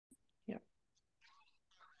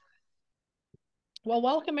Well,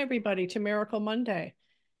 welcome everybody to Miracle Monday.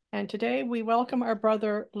 And today we welcome our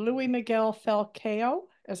brother Louis Miguel Falcao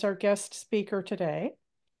as our guest speaker today.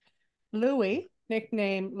 Louis,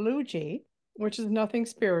 nicknamed Luigi, which is nothing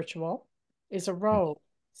spiritual, is a rogue,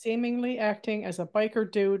 seemingly acting as a biker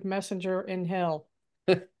dude messenger in hell.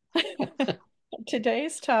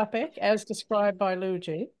 Today's topic, as described by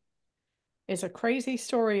Luigi, is a crazy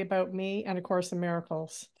story about me and A Course in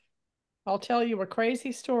Miracles. I'll tell you a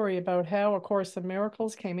crazy story about how A Course in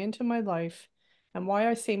Miracles came into my life and why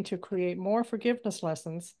I seem to create more forgiveness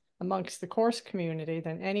lessons amongst the course community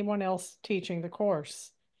than anyone else teaching the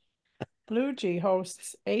course. Luigi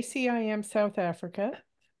hosts ACIM South Africa,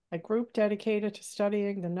 a group dedicated to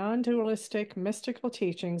studying the non-dualistic mystical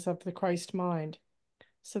teachings of the Christ mind,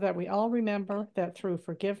 so that we all remember that through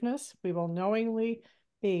forgiveness, we will knowingly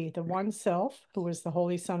be the one self who is the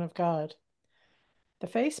Holy Son of God. The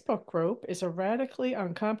Facebook group is a radically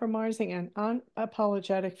uncompromising and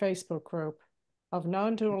unapologetic Facebook group of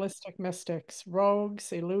non-dualistic mystics, rogues,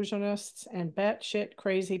 illusionists, and batshit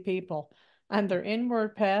crazy people on their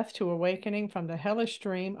inward path to awakening from the hellish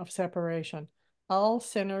dream of separation. All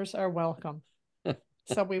sinners are welcome.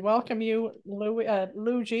 So we welcome you,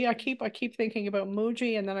 Luigi. I keep thinking about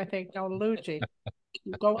Muji, and then I think, no, Luigi.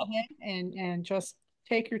 You go ahead and just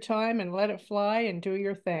take your time and let it fly and do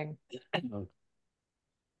your thing.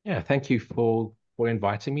 Yeah, thank you for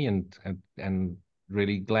inviting me and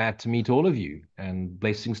really glad to meet all of you and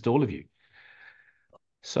blessings to all of you.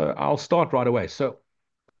 So I'll start right away. So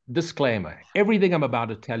disclaimer, everything I'm about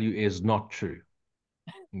to tell you is not true.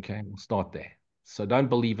 Okay, we'll start there. So don't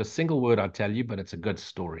believe a single word I tell you, but it's a good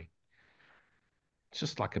story. It's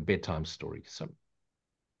just like a bedtime story. So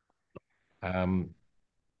um,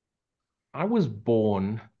 I was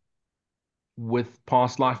born with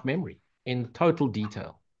past life memory in total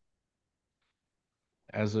detail.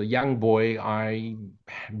 As a young boy, I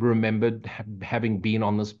remembered having been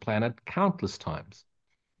on this planet countless times.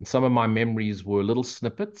 And some of my memories were little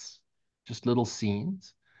snippets, just little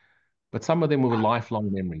scenes, but some of them were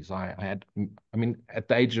lifelong memories. I mean, at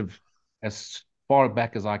the age of, as far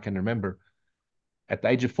back as I can remember, at the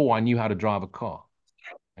age of 4, I knew how to drive a car.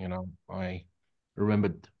 I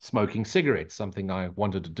remembered smoking cigarettes, something I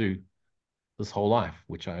wanted to do this whole life,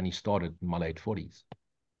 which I only started in my late 40s.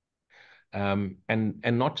 And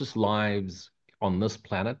not just lives on this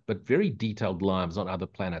planet, but very detailed lives on other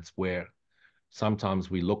planets where sometimes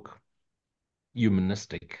we look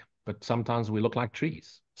humanistic, but sometimes we look like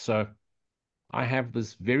trees. So I have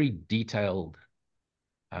this very detailed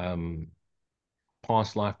um,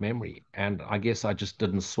 past life memory, and I guess I just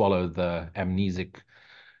didn't swallow the amnesic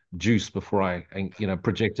juice before I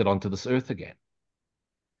projected onto this earth again.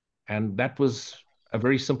 And that was a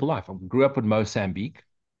very simple life. I grew up in Mozambique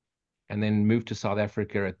and then moved to South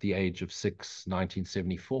Africa at the age of 6,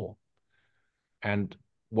 1974. And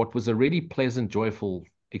what was a really pleasant, joyful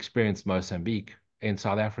experience, Mozambique, in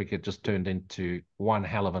South Africa just turned into one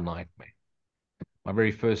hell of a nightmare. My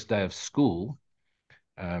very first day of school,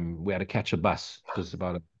 we had to catch a bus. It was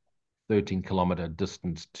about a 13-kilometer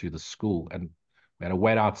distance to the school. And we had to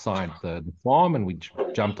wait outside the farm and we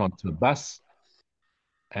jumped onto a bus.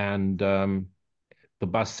 And the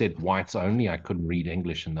bus said whites only. I couldn't read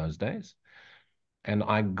English in those days. And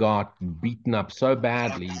I got beaten up so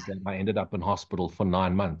badly that I ended up in hospital for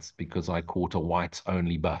 9 months because I caught a whites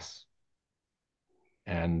only bus.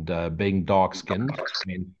 And being dark skinned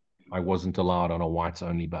meant I wasn't allowed on a whites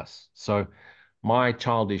only bus. So my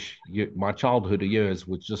childhood years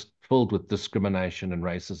was just filled with discrimination and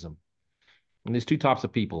racism. And there's two types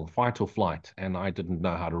of people, fight or flight. And I didn't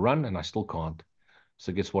know how to run, and I still can't.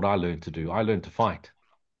 So guess what I learned to do? I learned to fight.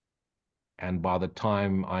 And by the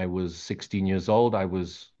time I was 16 years old, I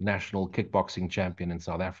was national kickboxing champion in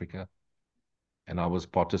South Africa. And I was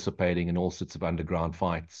participating in all sorts of underground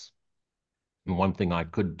fights. And one thing I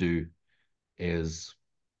could do is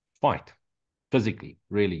fight physically,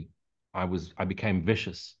 really. I became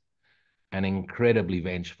vicious and incredibly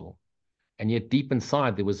vengeful. And yet deep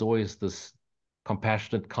inside, there was always this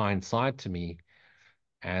compassionate, kind side to me.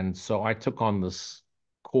 And so I took on this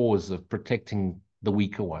cause of protecting the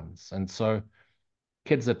weaker ones. And so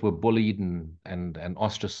kids that were bullied and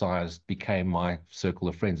ostracized became my circle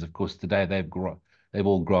of friends. Of course, today they've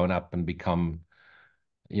all grown up and become,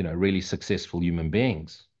 really successful human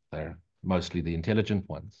beings. They're mostly the intelligent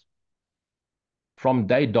ones. From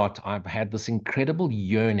day dot, I've had this incredible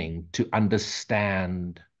yearning to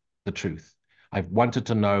understand the truth. I've wanted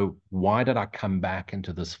to know, why did I come back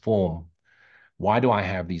into this form? Why do I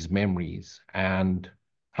have these memories? And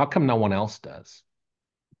how come no one else does?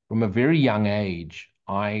 From a very young age,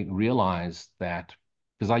 I realized that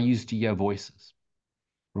because I used to hear voices.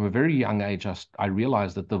 from a very young age, I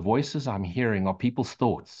realized that the voices I'm hearing are people's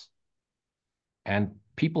thoughts. And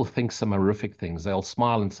people think some horrific things. They'll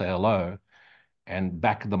smile and say hello, and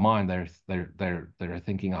back of the mind, they're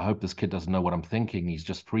thinking, I hope this kid doesn't know what I'm thinking. He's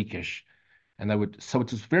just freakish. And so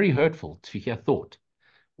it was very hurtful to hear thought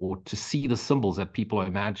or to see the symbols that people are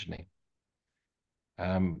imagining.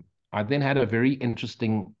 Um, I then had a very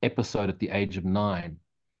interesting episode at the age of 9.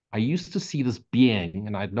 I used to see this being,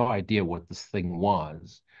 and I had no idea what this thing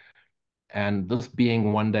was. And this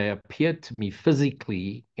being one day appeared to me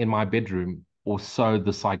physically in my bedroom, or so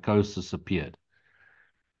the psychosis appeared.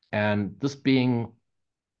 And this being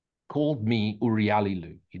called me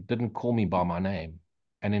Urialilu. He didn't call me by my name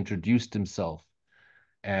and introduced himself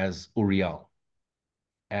as Uriel.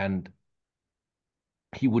 And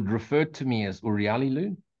he would refer to me as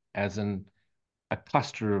Urialilu, as in a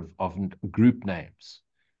cluster of group names,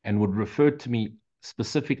 and would refer to me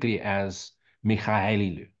specifically as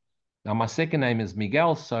Michaelilu. Now, my second name is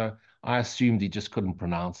Miguel, so I assumed he just couldn't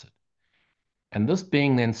pronounce it. And this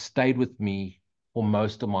being then stayed with me for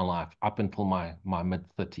most of my life, up until my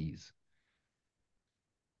mid-30s.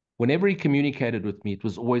 Whenever he communicated with me, it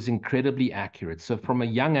was always incredibly accurate. So from a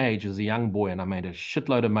young age, as a young boy, and I made a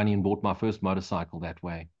shitload of money and bought my first motorcycle that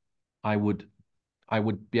way, I would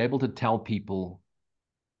be able to tell people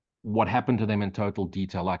what happened to them in total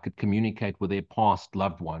detail. I could communicate with their past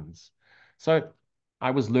loved ones. So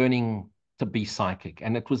I was learning to be psychic,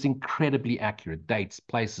 and it was incredibly accurate. Dates,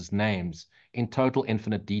 places, names, in total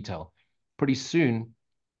infinite detail. Pretty soon,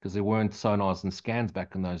 because there weren't sonars and scans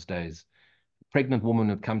back in those days, a pregnant woman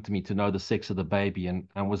would come to me to know the sex of the baby, and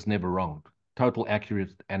I was never wrong. Total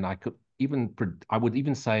accurate, and I would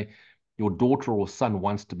even say, your daughter or son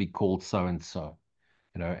wants to be called so and so,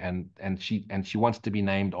 and she wants to be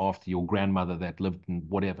named after your grandmother that lived in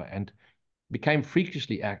whatever, and became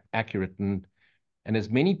freakishly accurate. And as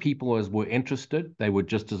many people as were interested, they were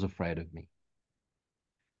just as afraid of me.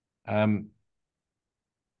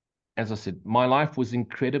 As I said, my life was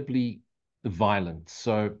incredibly violent.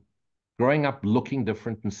 So growing up looking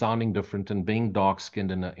different and sounding different and being dark-skinned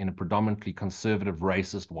in a predominantly conservative,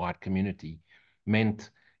 racist, white community meant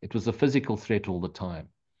it was a physical threat all the time.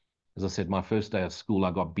 As I said, my first day of school,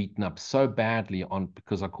 I got beaten up so badly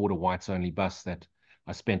because I caught a whites-only bus that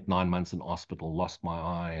I spent 9 months in hospital, lost my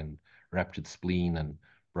eye and ruptured spleen and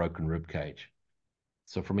broken rib cage.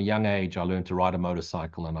 So from a young age, I learned to ride a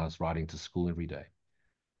motorcycle, and I was riding to school every day.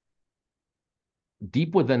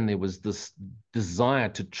 Deep within, there was this desire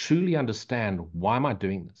to truly understand, why am I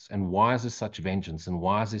doing this? And why is there such vengeance? And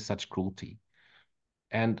why is there such cruelty?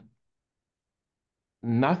 And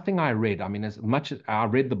nothing I read, I mean, as much as I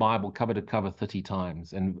read the Bible cover to cover 30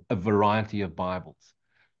 times and a variety of Bibles,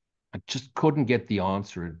 I just couldn't get the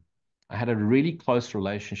answer. I had a really close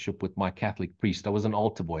relationship with my Catholic priest. I was an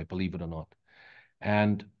altar boy, believe it or not.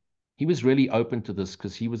 And he was really open to this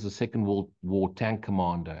because he was a Second World War tank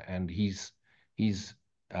commander, and his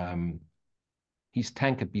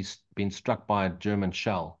tank had been struck by a German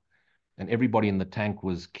shell, and everybody in the tank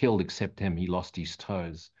was killed except him. He lost his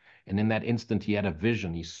toes. And in that instant, he had a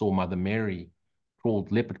vision. He saw Mother Mary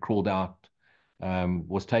leopard crawled out,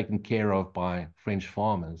 was taken care of by French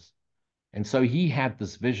farmers. And so he had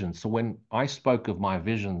this vision. So when I spoke of my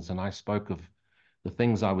visions and I spoke of the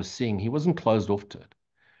things I was seeing, he wasn't closed off to it.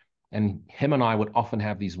 And him and I would often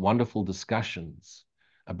have these wonderful discussions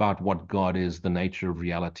about what God is, the nature of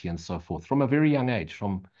reality, and so forth. From a very young age,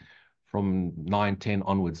 from 9, 10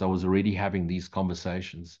 onwards, I was already having these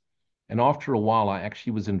conversations. And after a while, I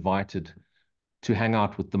actually was invited to hang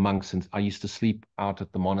out with the monks. And I used to sleep out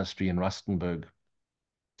at the monastery in Rustenburg.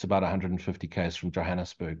 It's about 150 km from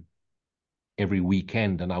Johannesburg, every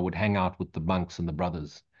weekend. And I would hang out with the monks and the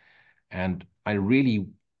brothers. And I really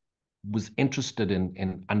was interested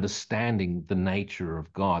in understanding the nature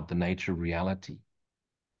of God, the nature of reality.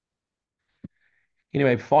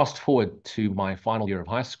 Anyway, fast forward to my final year of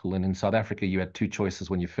high school. And in South Africa, you had two choices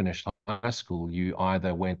when you finished high school. You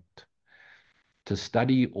either went to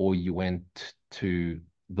study or you went to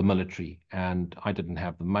the military. And I didn't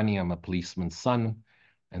have the money. I'm a policeman's son.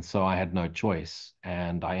 And so I had no choice.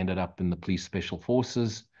 And I ended up in the police special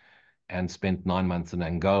forces and spent 9 months in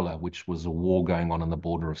Angola, which was a war going on the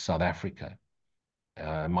border of South Africa.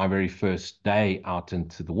 My very first day out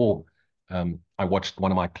into the war, I watched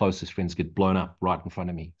one of my closest friends get blown up right in front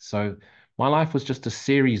of me. So my life was just a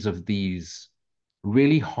series of these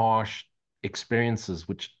really harsh experiences,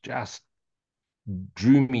 which just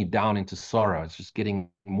drew me down into sorrow. It's just getting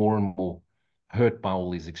more and more hurt by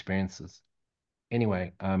all these experiences.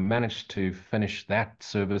 Anyway, I managed to finish that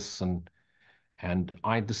service, and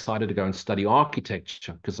I decided to go and study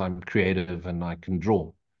architecture because I'm creative and I can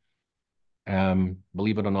draw.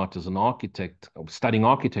 Believe it or not, as an architect, studying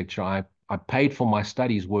architecture, I paid for my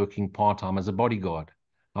studies working part-time as a bodyguard.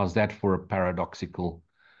 How's that for a paradoxical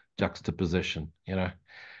juxtaposition, you know?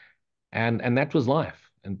 And that was life.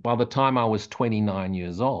 And by the time I was 29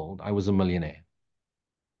 years old, I was a millionaire.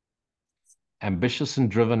 Ambitious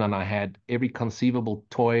and driven, and I had every conceivable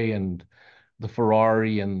toy and the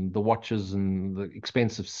Ferrari and the watches and the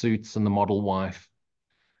expensive suits and the model wife.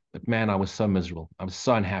 But man, I was so miserable. I was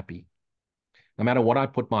so unhappy. No matter what I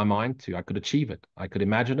put my mind to, I could achieve it. I could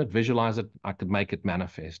imagine it, visualize it. I could make it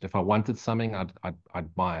manifest. If I wanted something,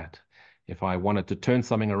 I'd buy it. If I wanted to turn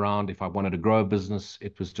something around, if I wanted to grow a business,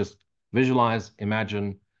 it was just visualize,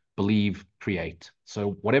 imagine, believe, create.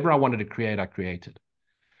 So whatever I wanted to create, I created.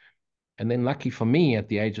 And then lucky for me, at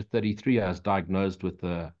the age of 33, I was diagnosed with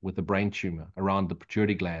a brain tumor around the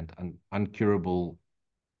pituitary gland, an uncurable.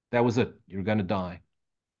 That was it. You're going to die.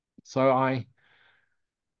 So I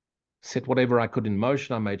set whatever I could in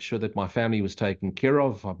motion. I made sure that my family was taken care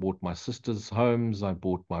of. I bought my sisters homes. I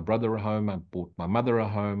bought my brother a home. I bought my mother a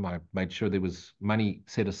home. I made sure there was money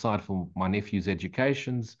set aside for my nephew's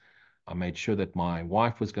educations. I made sure that my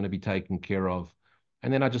wife was going to be taken care of.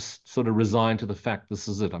 And then I just sort of resigned to the fact, this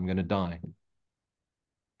is it, I'm going to die.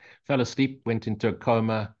 Fell asleep, went into a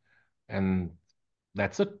coma, and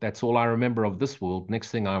that's it. That's all I remember of this world. Next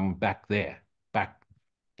thing, I'm back there, back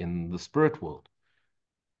in the spirit world.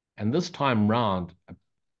 And this time round,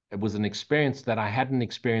 it was an experience that I hadn't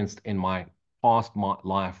experienced in my past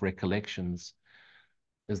life recollections,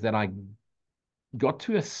 is that I got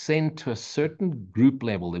to ascend to a certain group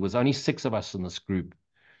level. There was only 6 of us in this group.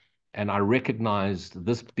 And I recognized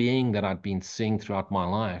this being that I'd been seeing throughout my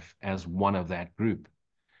life as one of that group.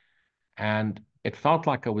 And it felt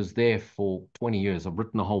like I was there for 20 years. I've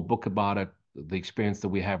written a whole book about it, the experience that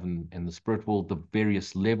we have in the spirit world, the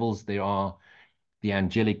various levels there are, the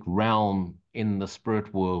angelic realm in the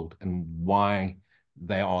spirit world, and why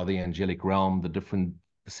they are the angelic realm, the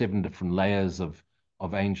 7 different layers of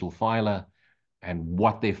angel phyla, and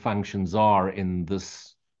what their functions are in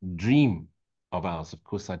this dream of ours. Of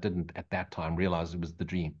course, I didn't at that time realize it was the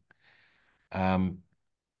dream. And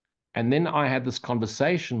then I had this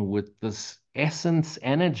conversation with this essence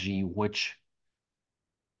energy, which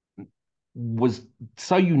was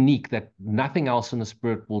so unique that nothing else in the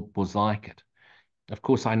spirit world was like it. Of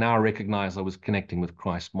course, I now recognize I was connecting with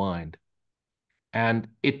Christ's mind. And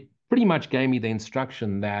it pretty much gave me the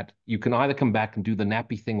instruction that you can either come back and do the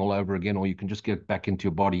nappy thing all over again, or you can just get back into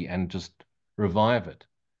your body and just revive it.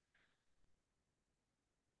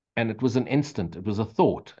 And it was an instant. It was a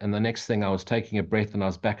thought. And the next thing, I was taking a breath, and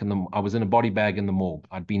I was in a body bag in the morgue.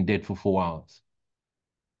 I'd been dead for 4 hours.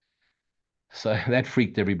 So that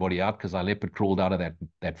freaked everybody out, because I leopard crawled out of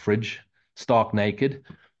that fridge, stark naked.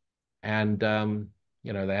 And,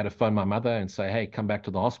 they had to phone my mother and say, hey, come back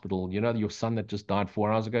to the hospital. You know, your son that just died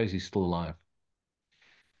 4 hours ago, is he still alive?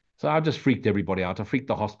 So I just freaked everybody out. I freaked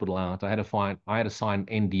the hospital out. I had to sign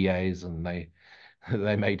NDAs, and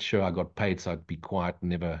they made sure I got paid so I'd be quiet and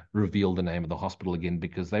never reveal the name of the hospital again,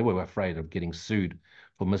 because they were afraid of getting sued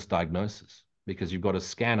for misdiagnosis, because you've got a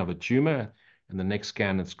scan of a tumor, and the next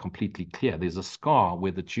scan it's completely clear. There's a scar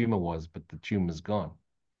where the tumor was, but the tumor's gone.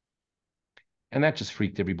 And that just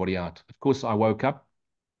freaked everybody out. Of course, I woke up,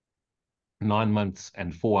 9 months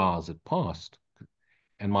and 4 hours had passed,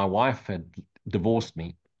 and my wife had divorced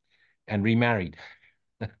me and remarried.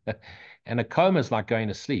 And a coma is like going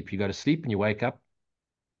to sleep. You go to sleep and you wake up,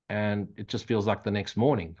 and it just feels like the next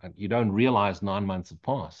morning. You don't realize 9 months have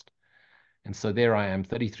passed. And so there I am,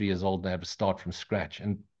 33 years old, and I have to start from scratch.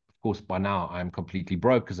 And of course, by now I'm completely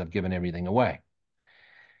broke, because I've given everything away.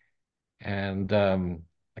 And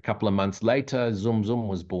a couple of months later, Zoom Zoom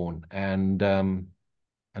was born.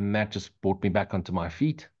 And that just brought me back onto my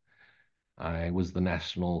feet. I was the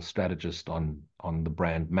national strategist on the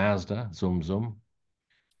brand Mazda, Zoom Zoom,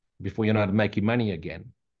 before you know how to make your money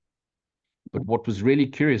again. But what was really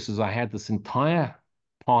curious is I had this entire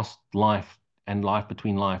past life and life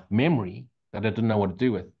between life memory that I didn't know what to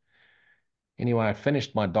do with. Anyway, I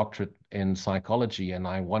finished my doctorate in psychology, and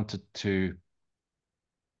I wanted to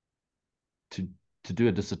do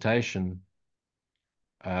a dissertation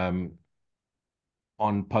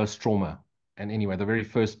on post-trauma. And anyway, the very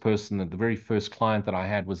first client that I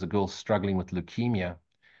had was a girl struggling with leukemia.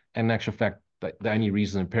 And in actual fact, the only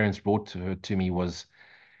reason her parents brought her to me was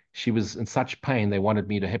she was in such pain, they wanted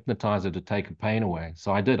me to hypnotize her to take her pain away.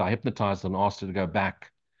 So I did. I hypnotized her and asked her to go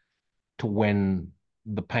back to when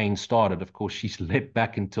the pain started. Of course, she's leapt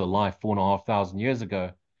back into a life 4,500 years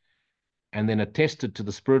ago, and then attested to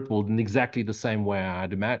the spirit world in exactly the same way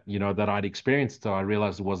that I'd experienced. So I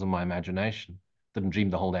realized it wasn't my imagination. Didn't dream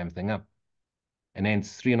the whole damn thing up. And then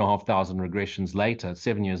 3,500 regressions later,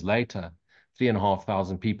 7 years later,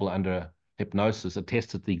 3,500 people under hypnosis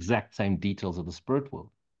attested the exact same details of the spirit world.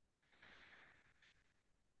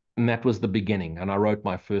 And that was the beginning. And I wrote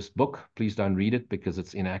my first book. Please don't read it because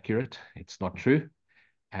it's inaccurate. It's not true.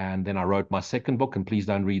 And then I wrote my second book, and please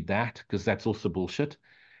don't read that because that's also bullshit.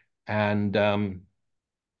 And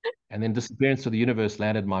then Disappearance of the Universe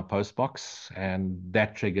landed my postbox, and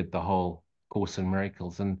that triggered the whole Course in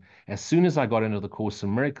Miracles. And as soon as I got into the Course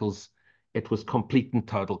in Miracles, it was complete and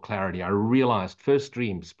total clarity. I realized first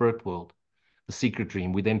dream, spirit world, the secret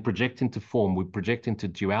dream. We then project into form. We project into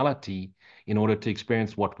duality in order to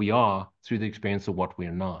experience what we are through the experience of what we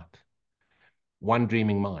are not. One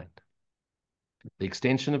dreaming mind. The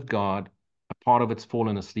extension of God, a part of it's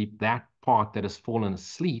fallen asleep. That part that has fallen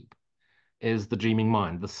asleep is the dreaming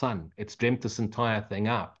mind, the sun. It's dreamt this entire thing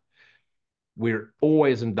up. We're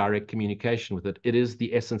always in direct communication with it. It is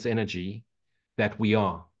the essence energy that we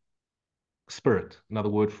are. Spirit, another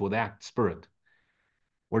word for that, spirit.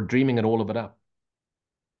 We're dreaming it, all of it up.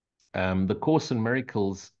 The Course in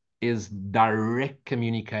Miracles is direct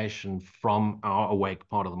communication from our awake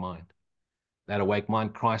part of the mind. That awake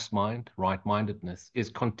mind, Christ mind, right-mindedness, is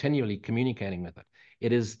continually communicating with it.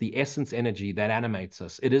 It is the essence energy that animates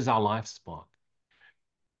us. It is our life spark.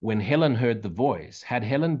 When Helen heard the voice, had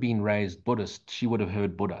Helen been raised Buddhist, she would have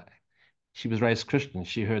heard Buddha. She was raised Christian,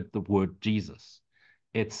 she heard the word Jesus.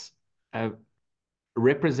 It's a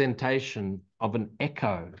representation of an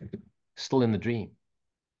echo still in the dream.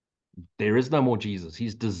 There is no more Jesus.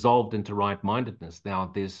 He's dissolved into right-mindedness. Now,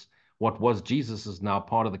 there's what was Jesus is now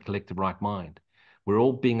part of the collective right mind. We're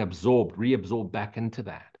all being absorbed, reabsorbed back into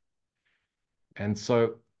that. And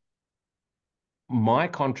so my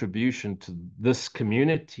contribution to this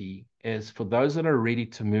community is for those that are ready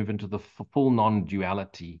to move into the full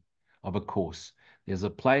non-duality of a course. There's a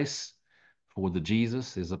place for the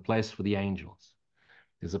Jesus. There's a place for the angels.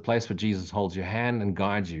 There's a place where Jesus holds your hand and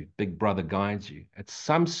guides you. Big brother guides you. At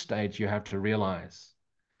some stage, you have to realize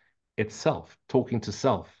it's self, talking to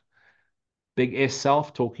self. Big S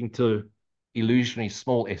self, talking to illusionary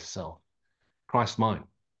small s self. Christ mind,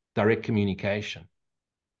 direct communication.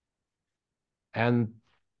 And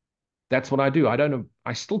that's what I do. I don't know.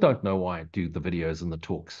 I still don't know why I do the videos and the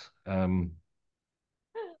talks.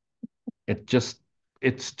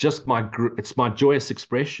 It's just my joyous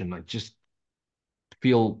expression. I just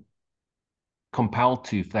feel compelled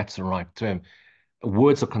to, if that's the right term.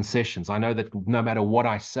 Words are concessions. I know that no matter what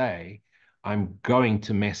I say, I'm going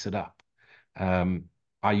to mess it up.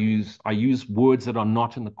 I use words that are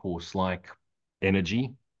not in the course, like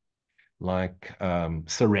energy, like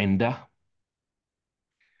surrender.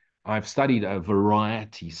 I've studied a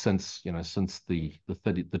variety since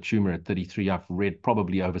the tumor at 33. I've read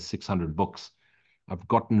probably over 600 books. I've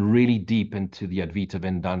gotten really deep into the Advaita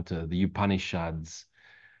Vedanta, the Upanishads.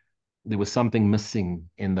 There was something missing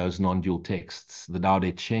in those non-dual texts, the Tao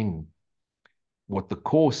Te Ching. What the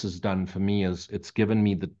course has done for me is it's given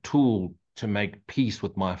me the tool to make peace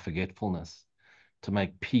with my forgetfulness, to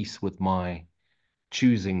make peace with my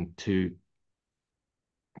choosing to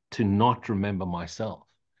not remember myself.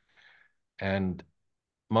 And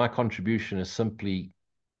my contribution is simply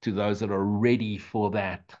to those that are ready for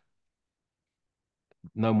that.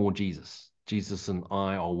 No more Jesus. Jesus and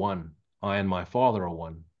I are one. I and my Father are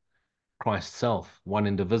one. Christ self, one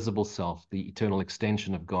indivisible self, the eternal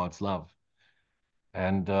extension of God's love.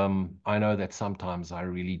 And I know that sometimes I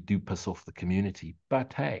really do piss off the community,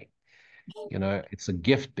 but hey, it's a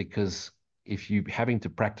gift, because if you're having to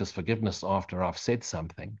practice forgiveness after I've said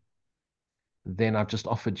something, then I've just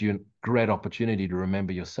offered you a great opportunity to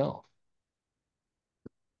remember yourself.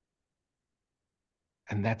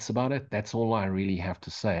 And that's about it. That's all I really have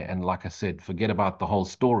to say. And like I said, forget about the whole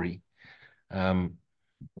story.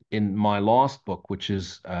 In my last book, which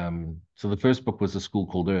is, so the first book was A School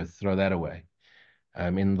Called Earth, throw that away.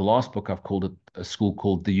 In the last book, I've called it A School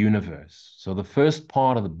Called the Universe. So the first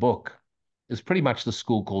part of the book is pretty much The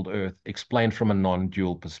School Called Earth, explained from a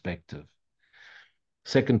non-dual perspective.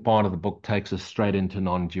 Second part of the book takes us straight into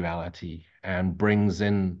non-duality and brings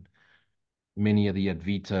in many of the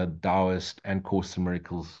Advaita, Taoist, and Course in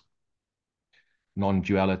Miracles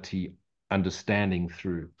non-duality understanding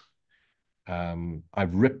through.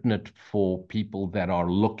 I've written it for people that are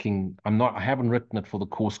looking. I haven't written it for the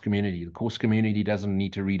Course community. The Course community doesn't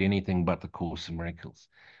need to read anything but the Course in Miracles.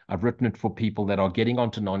 I've written it for people that are getting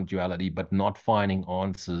onto non-duality but not finding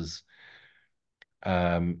answers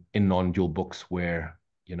in non-dual books, where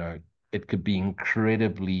it could be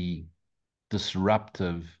incredibly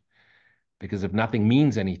disruptive, because if nothing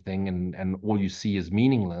means anything and all you see is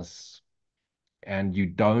meaningless, and you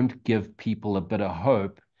don't give people a bit of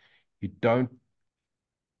hope, you don't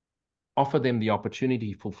offer them the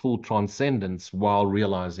opportunity for full transcendence while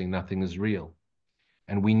realizing nothing is real.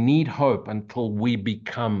 And we need hope until we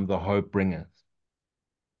become the hope bringers.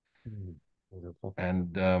 Beautiful.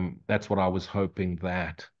 And that's what I was hoping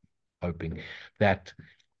that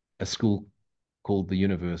a school called the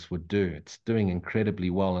Universe would do. It's doing incredibly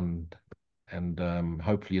well, and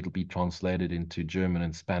hopefully it'll be translated into German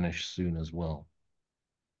and Spanish soon as well.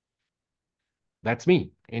 That's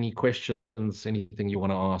me. Any questions, anything you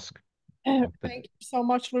want to ask? Thank you so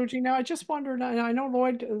much, Luigi. Now, I just wondered, and I know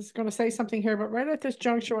Lloyd is going to say something here, but right at this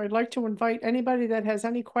juncture, I'd like to invite anybody that has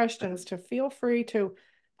any questions to feel free to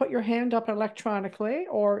put your hand up electronically,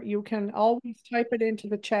 or you can always type it into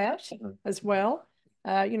the chat as well.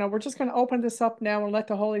 We're just going to open this up now and let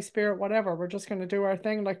the Holy Spirit, whatever, we're just going to do our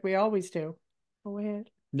thing like we always do. Go ahead.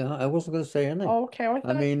 No, I wasn't going to say anything. Okay.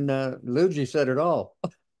 I mean, Luigi said it all.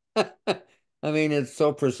 I mean, it's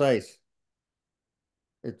so precise.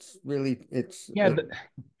 It's really, it's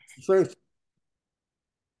truth.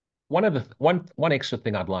 One extra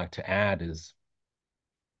thing I'd like to add is,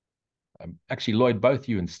 actually, Lloyd, both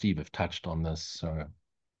you and Steve have touched on this, so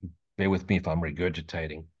bear with me if I'm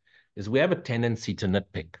regurgitating, is we have a tendency to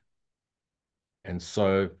nitpick. And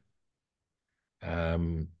so,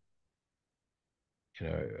 one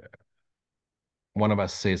of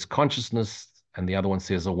us says consciousness and the other one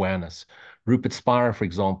says awareness. Rupert Spira, for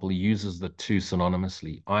example, uses the two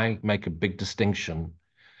synonymously. I make a big distinction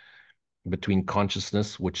between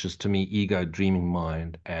consciousness, which is to me ego, dreaming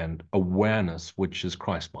mind, and awareness, which is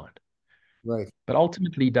Christ mind. Right. But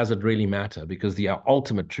ultimately, does it really matter? Because the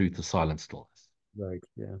ultimate truth is silent stillness. Right.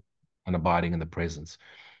 Yeah. And abiding in the presence.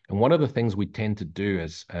 And one of the things we tend to do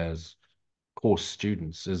as course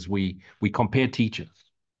students is we compare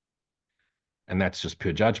teachers. And that's just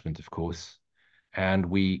pure judgment, of course. And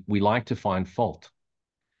we like to find fault.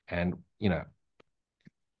 And,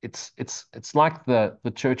 it's like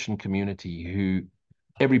the church and community who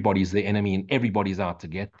everybody's the enemy and everybody's out to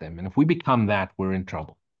get them. And if we become that, we're in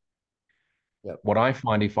trouble. Yep. What I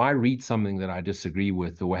find, if I read something that I disagree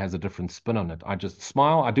with or has a different spin on it, I just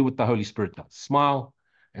smile. I do what the Holy Spirit does. Smile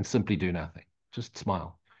and simply do nothing. Just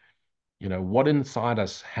smile. What inside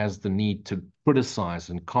us has the need to criticize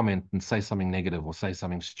and comment and say something negative or say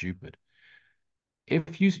something stupid?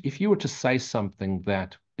 If you were to say something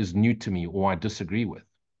that is new to me or I disagree with,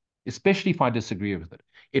 especially if I disagree with it,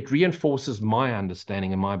 it reinforces my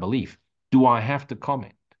understanding and my belief. Do I have to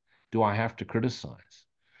comment? Do I have to criticize?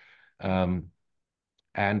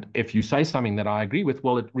 And if you say something that I agree with,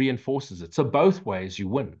 well, it reinforces it. So both ways you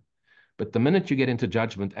win. But the minute you get into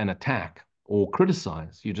judgment and attack or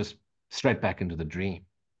criticize, you're just straight back into the dream.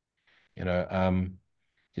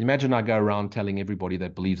 Imagine I go around telling everybody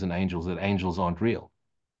that believes in angels that angels aren't real.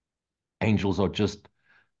 Angels are just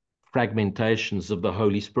fragmentations of the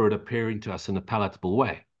Holy Spirit appearing to us in a palatable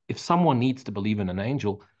way. If someone needs to believe in an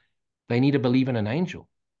angel, they need to believe in an angel.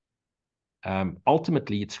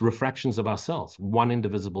 Ultimately, it's refractions of ourselves, one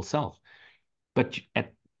indivisible self. But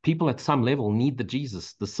people at some level need the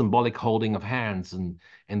Jesus, the symbolic holding of hands and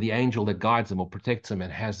the angel that guides them or protects them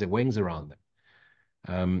and has their wings around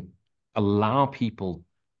them. Allow people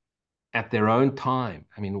at their own time.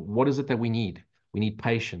 I mean, what is it that we need? We need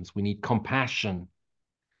patience. We need compassion.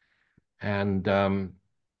 And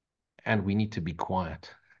we need to be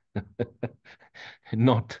quiet.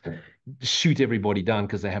 Not shoot everybody down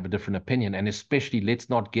because they have a different opinion. And especially, let's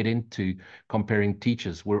not get into comparing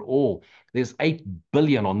teachers. There's 8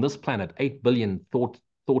 billion on this planet, 8 billion thought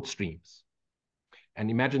streams.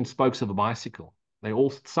 And imagine spokes of a bicycle.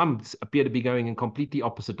 Some appear to be going in completely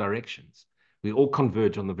opposite directions. We all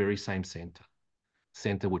converge on the very same center,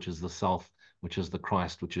 which is the self, which is the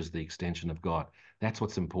Christ, which is the extension of God. That's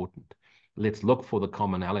what's important. Let's look for the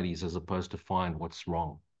commonalities as opposed to find what's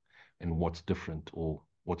wrong and what's different or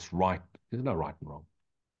what's right. There's no right and wrong.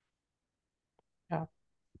 Yeah.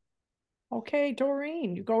 Okay,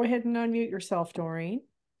 Doreen, you go ahead and unmute yourself, Doreen.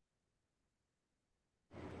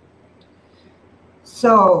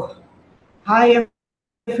 So, hi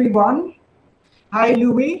everyone. Hi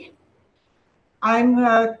Louis. I'm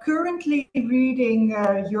currently reading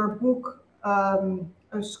your book,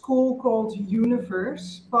 A School Called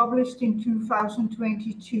Universe, published in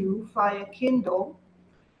 2022 via Kindle.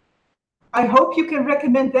 I hope you can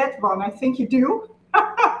recommend that one. I think you do.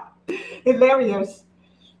 Hilarious.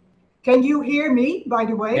 Can you hear me, by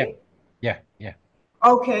the way? Yeah.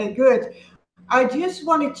 Okay, good. I just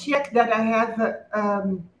want to check that I have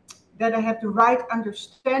the right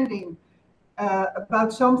understanding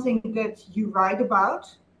about something that you write about.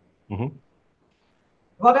 Mm-hmm.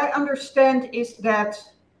 what I understand is that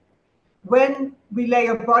when we lay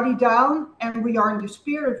our body down and we are in the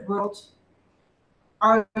spirit world,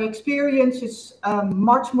 our experience is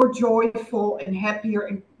much more joyful and happier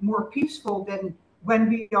and more peaceful than when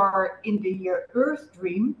we are in the earth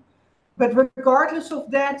dream. But regardless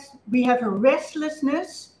of that, we have a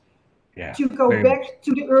restlessness to go back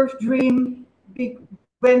to the earth dream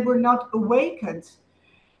when we're not awakened.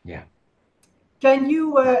 Yeah. Can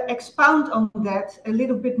you expound on that a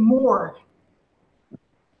little bit more?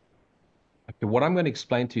 Okay, what I'm going to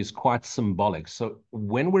explain to you is quite symbolic. So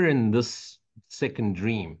when we're in this second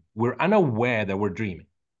dream, we're unaware that we're dreaming.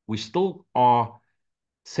 We still are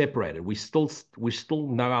separated. We still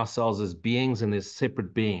know ourselves as beings, and there's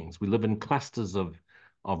separate beings. We live in clusters of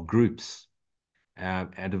groups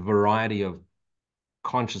and a variety of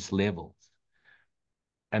conscious levels.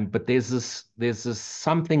 But there's this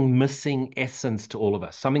something missing essence to all of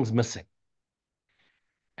us. Something's missing.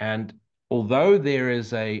 And although there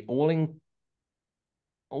is a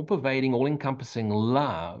all-pervading, all-encompassing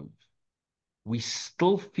love, we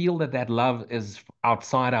still feel that love is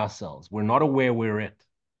outside ourselves. We're not aware we're it.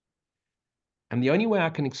 And the only way I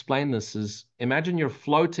can explain this is, imagine you're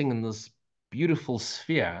floating in this beautiful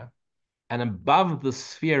sphere, and above the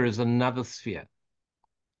sphere is another sphere.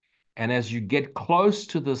 And as you get close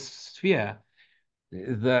to the sphere,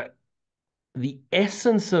 the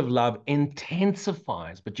essence of love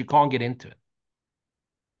intensifies, but you can't get into it.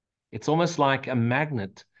 It's almost like a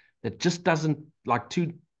magnet that just doesn't, like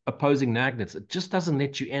two opposing magnets, it just doesn't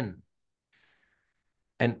let you in.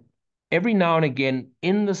 And every now and again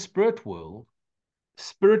in the spirit world,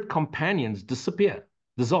 spirit companions disappear,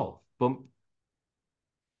 dissolve, boom.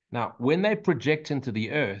 Now, when they project into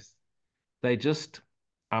the earth, they just,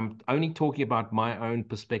 I'm only talking about my own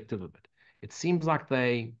perspective of it. It seems like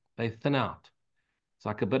they thin out. It's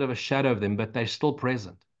like a bit of a shadow of them, but they're still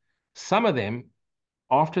present. Some of them,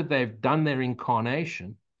 after they've done their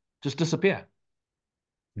incarnation, just disappear,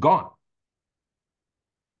 gone.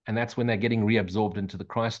 And that's when they're getting reabsorbed into the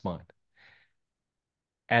Christ mind.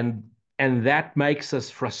 And that makes us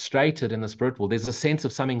frustrated in the spirit world. There's a sense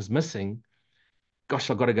of something's missing. Gosh,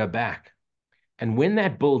 I've got to go back. And when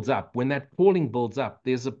that builds up, when that calling builds up,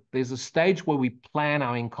 there's a stage where we plan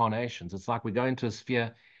our incarnations. It's like we go into a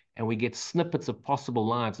sphere and we get snippets of possible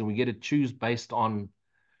lives, and we get to choose based on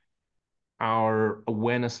our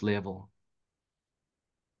awareness level.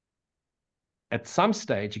 At some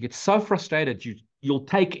stage, you get so frustrated, you'll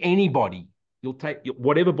take anybody. You'll take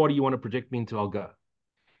whatever body you want to project me into, I'll go.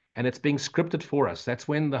 And it's being scripted for us. That's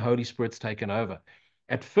when the Holy Spirit's taken over.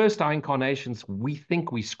 At first, our incarnations, we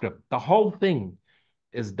think we script. The whole thing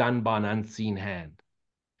is done by an unseen hand.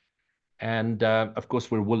 And of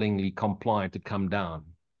course, we're willingly compliant to come down.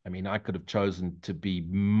 I mean, I could have chosen to be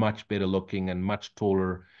much better looking and much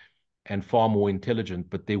taller and far more intelligent,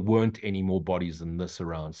 but there weren't any more bodies than this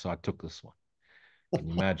around. So I took this one. Can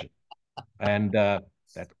you imagine? And that,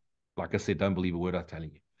 like I said, don't believe a word I'm telling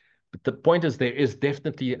you. But the point is, there is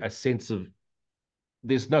definitely a sense of,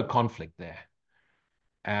 there's no conflict there.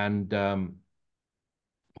 And,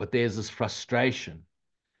 but there's this frustration,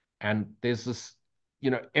 and there's this,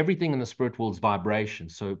 everything in the spirit world is vibration.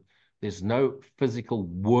 So there's no physical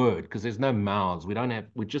word, because there's no mouths.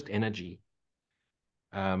 We're just energy.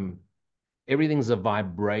 Everything's a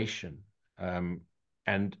vibration.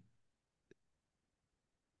 And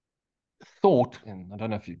thought, and I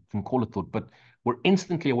don't know if you can call it thought, but we're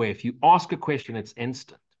instantly aware. If you ask a question, it's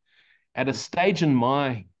instant. At a stage in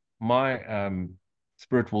my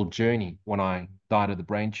spiritual journey, when I died of the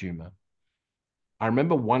brain tumor, I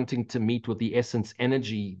remember wanting to meet with the essence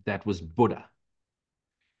energy that was Buddha.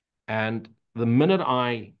 And the minute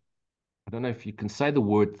I don't know if you can say the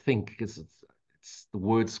word think, because it's the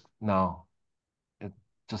words now, it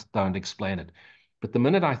just don't explain it. But the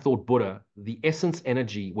minute I thought Buddha, the essence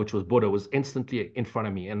energy, which was Buddha, was instantly in front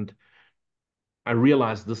of me. And I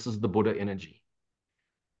realized this is the Buddha energy.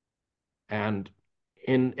 And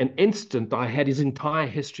in an instant, I had his entire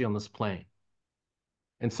history on this plane.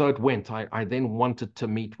 And so it went. I then wanted to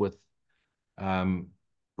meet with Ramana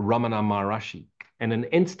Maharishi. And in an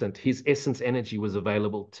instant, his essence energy was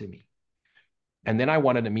available to me. And then I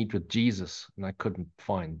wanted to meet with Jesus, and I couldn't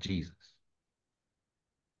find Jesus.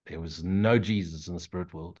 There was no Jesus in the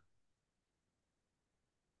spirit world.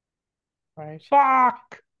 Right.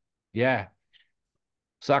 Fuck! Yeah.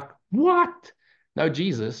 Suck. What? No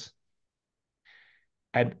Jesus.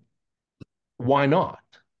 And why not?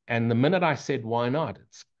 And the minute I said, why not?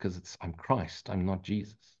 It's because I'm Christ. I'm not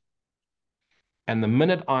Jesus. And the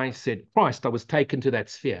minute I said Christ, I was taken to that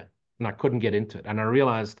sphere, and I couldn't get into it. And I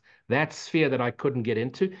realized That sphere that I couldn't get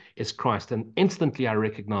into is Christ. And instantly I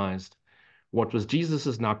recognized what was Jesus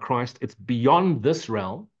is now Christ. It's beyond this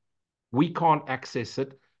realm. We can't access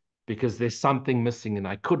it because there's something missing, and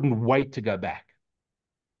I couldn't wait to go back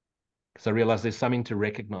because I realized there's something to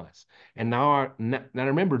recognize. And now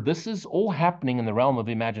remember, this is all happening in the realm of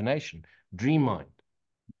imagination, dream mind.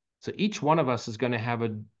 So each one of us is going to have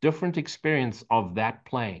a different experience of that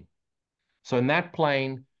plane. So in that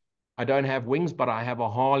plane, I don't have wings, but I have a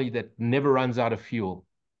Harley that never runs out of fuel.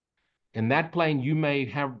 In that plane, you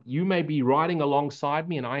may be riding alongside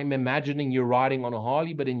me, and I'm imagining you're riding on a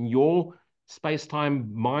Harley, but in your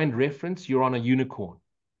space-time mind reference, you're on a unicorn.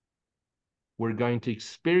 We're going to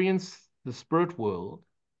experience the spirit world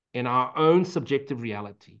in our own subjective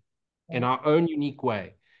reality, in our own unique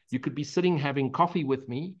way. You could be sitting having coffee with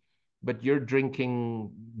me, but you're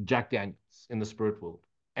drinking Jack Daniels in the spirit world,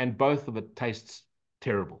 and both of it tastes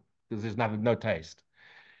terrible because there's no taste.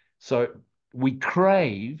 So we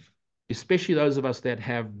crave, especially those of us that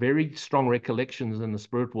have very strong recollections in the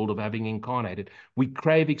spirit world of having incarnated, we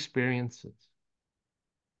crave experiences.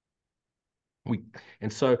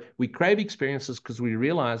 And so we crave experiences because we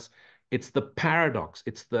realize it's the paradox,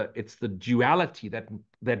 it's the duality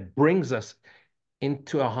that brings us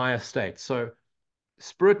into a higher state. So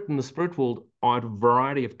spirit in the spirit world are a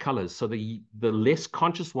variety of colors. So the less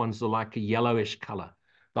conscious ones are like a yellowish color.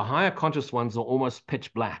 The higher conscious ones are almost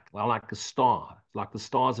pitch black. They're like a star, like the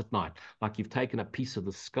stars at night, like you've taken a piece of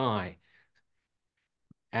the sky.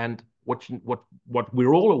 And what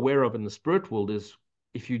we're all aware of in the spirit world is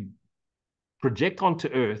if you project onto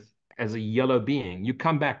Earth as a yellow being, you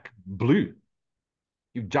come back blue.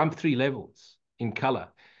 You jump 3 levels in color.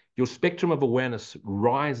 Your spectrum of awareness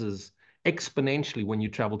rises exponentially when you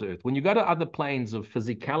travel to Earth. When you go to other planes of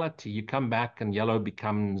physicality, you come back and yellow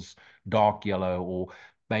becomes dark yellow or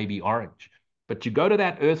maybe orange. But you go to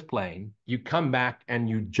that Earth plane, you come back and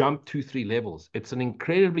you jump 2-3 levels. It's an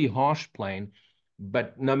incredibly harsh plane,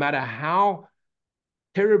 but no matter how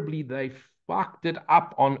terribly they fucked it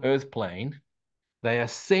up on Earth plane, they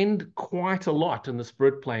ascend quite a lot in the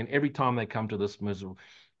spirit plane every time they come to this miserable.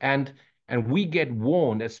 And we get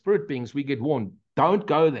warned, as spirit beings, we get warned, don't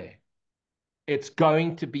go there. It's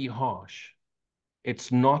going to be harsh. It's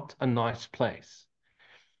not a nice place.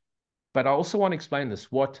 But I also want to explain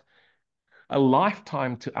this. What a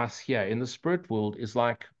lifetime to us here in the spirit world is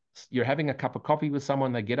like you're having a cup of coffee with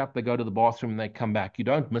someone, they get up, they go to the bathroom, and they come back. You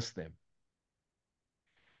don't miss them.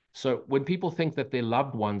 So when people think that their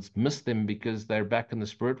loved ones miss them because they're back in the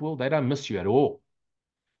spirit world, they don't miss you at all.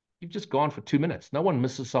 You've just gone for 2 minutes. No one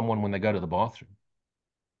misses someone when they go to the bathroom.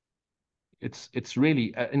 It's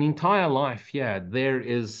really an entire life. Yeah,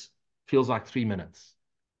 feels like 3 minutes.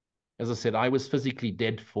 As I said, I was physically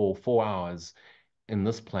dead for 4 hours in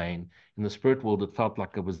this plane. In the spirit world, it felt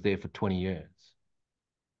like I was there for 20 years.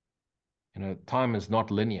 Time is not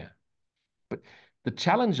linear. But the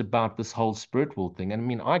challenge about this whole spirit world thing, and I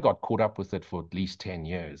mean, I got caught up with it for at least 10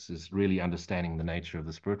 years, is really understanding the nature of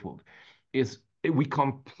the spirit world, is we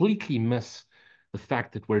completely miss the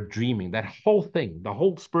fact that we're dreaming. That whole thing, the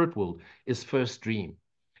whole spirit world is first dream.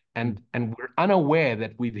 And we're unaware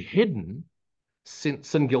that we've hidden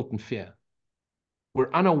sin, guilt, and fear.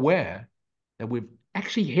 We're unaware that we've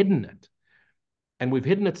actually hidden it. And we've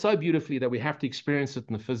hidden it so beautifully that we have to experience it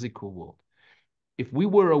in the physical world. If we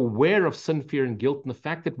were aware of sin, fear, and guilt, and the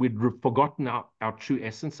fact that we'd forgotten our true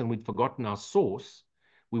essence and we'd forgotten our source,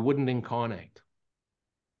 we wouldn't incarnate.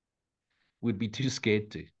 We'd be too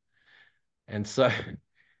scared to. And so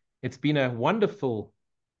it's been a wonderful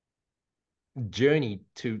journey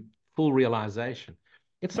to full realization.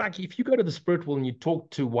 It's like if you go to the spirit world and you talk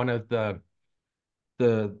to one of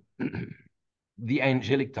the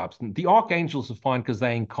angelic types, the archangels are fine because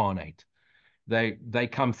they incarnate. They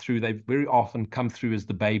come through. They very often come through as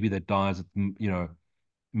the baby that dies at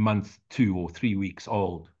month 2 or 3 weeks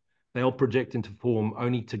old. They'll project into form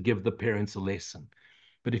only to give the parents a lesson.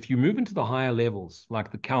 But if you move into the higher levels,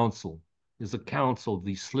 like the council, there's a council of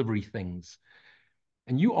these slivery things,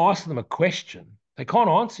 and you ask them a question, they can't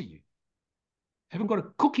answer you. They haven't got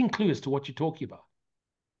a cooking clue as to what you're talking about.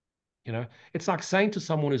 It's like saying to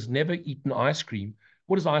someone who's never eaten ice cream,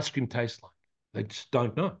 what does ice cream taste like? They just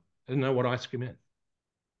don't know. They don't know what ice cream is.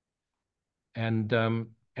 And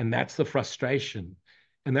that's the frustration.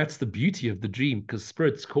 And that's the beauty of the dream, because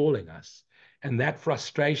Spirit's calling us. And that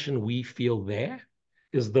frustration we feel there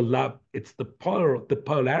is the love. It's the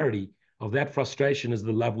polarity of that frustration is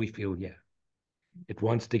the love we feel here. It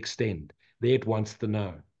wants to extend. There it wants to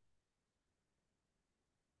know.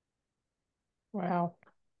 Wow.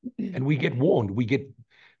 And we get warned.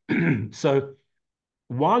 So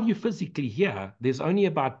while you're physically here, there's only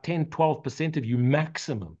about 10, 12% of you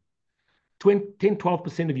maximum. 10,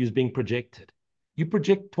 12% of you is being projected. You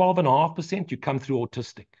project 12.5%, you come through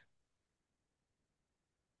autistic.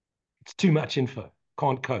 It's too much info,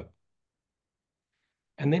 can't cope.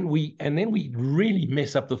 And then we really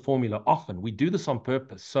mess up the formula often. We do this on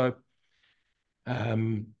purpose. So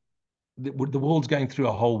the world's going through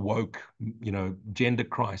a whole woke, gender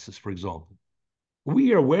crisis, for example.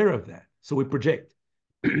 We are aware of that. So we project.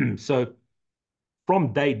 So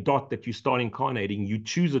from day dot that you start incarnating, you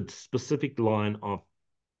choose a specific line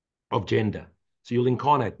of gender. So you'll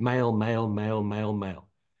incarnate male, male, male, male, male.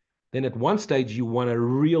 Then at one stage, you want a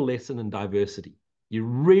real lesson in diversity. You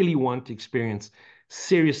really want to experience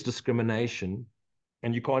serious discrimination,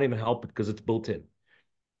 and you can't even help it because it's built in.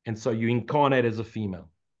 And so you incarnate as a female.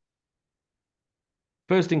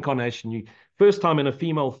 First incarnation, first time in a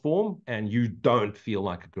female form, and you don't feel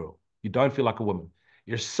like a girl. You don't feel like a woman.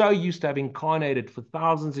 You're so used to having incarnated for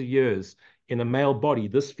thousands of years in a male body.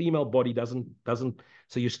 This female body doesn't,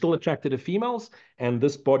 so you're still attracted to females, and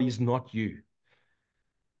this body's not you.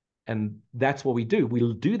 And that's what we do.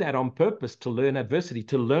 We'll do that on purpose to learn adversity,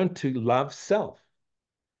 to learn to love self,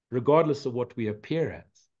 regardless of what we appear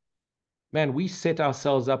as. Man, we set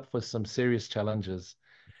ourselves up for some serious challenges.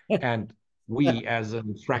 And we as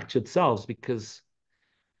in fractured selves, because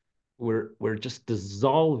we're just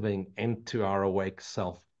dissolving into our awake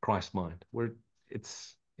self, Christ mind.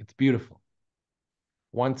 It's beautiful.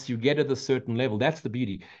 Once you get at a certain level, that's the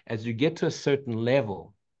beauty. As you get to a certain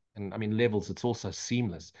level, and I mean levels, it's also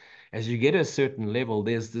seamless. As you get to a certain level,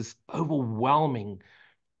 there's this overwhelming,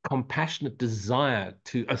 compassionate desire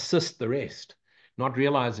to assist the rest, not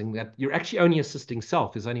realizing that you're actually only assisting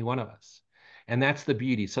self. There's only one of us. And that's the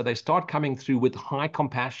beauty. So they start coming through with high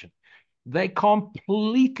compassion. They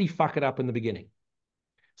completely fuck it up in the beginning.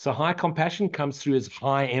 So high compassion comes through as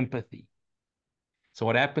high empathy. So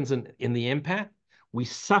what happens in the empath? We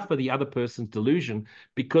suffer the other person's delusion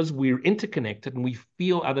because we're interconnected and we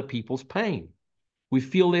feel other people's pain. We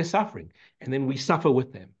feel their suffering, and then we suffer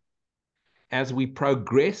with them. As we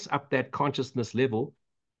progress up that consciousness level,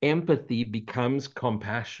 empathy becomes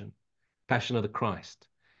compassion, passion of the Christ.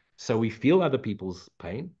 So we feel other people's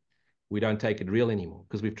pain. We don't take it real anymore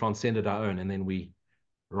because we've transcended our own, and then we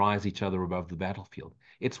rise each other above the battlefield.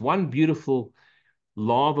 It's one beautiful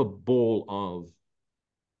lava ball of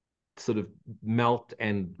sort of melt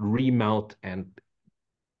and remelt and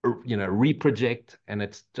reproject, and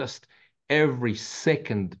it's just every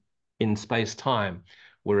second in space-time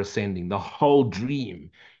we're ascending. The whole dream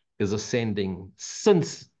is ascending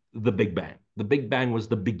since the Big Bang. The Big Bang was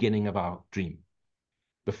the beginning of our dream.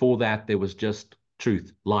 Before that, there was just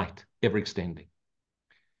truth, light, ever extending.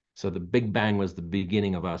 So the Big Bang was the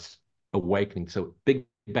beginning of us awakening. So Big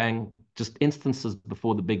Bang, just instances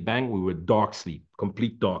before the Big Bang, we were dark sleep,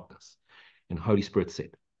 complete darkness. And Holy Spirit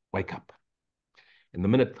said, wake up. And the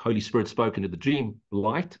minute Holy Spirit spoke into the dream,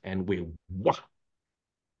 light, and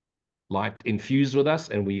light infused with us,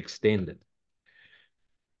 and we extended.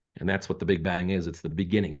 And that's what the Big Bang is. It's the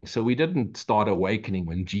beginning. So we didn't start awakening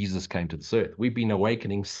when Jesus came to this earth. We've been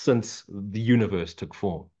awakening since the universe took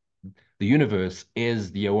form. The universe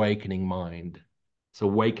is the awakening mind. It's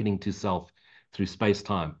awakening to self through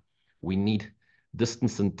space-time. We need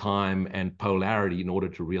distance and time and polarity in order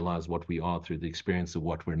to realize what we are through the experience of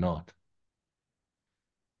what we're not.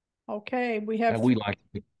 Okay, we have. And we like.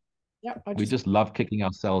 Yeah, we just love kicking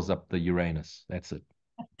ourselves up the Uranus. That's it.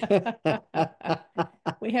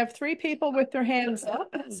 We have 3 people with their hands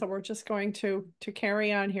up, so we're just going to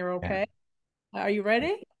carry on here. Okay, are you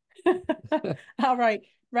ready? All right,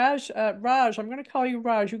 Raj. Raj, I'm going to call you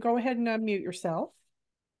Raj. You go ahead and unmute yourself.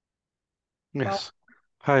 Yes.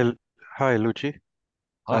 Hi, Lucy.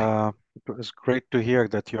 Hi. It was great to hear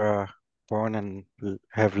that you are born and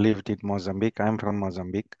have lived in Mozambique. I'm from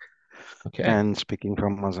Mozambique, and speaking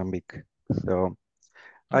from Mozambique. So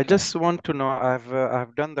I just want to know,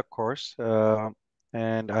 I've done the course,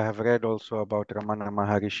 and I have read also about Ramana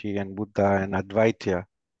Maharishi and Buddha and Advaita.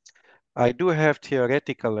 I do have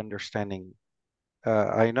theoretical understanding.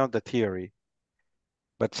 I know the theory,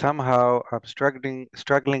 but somehow I'm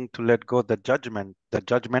struggling to let go the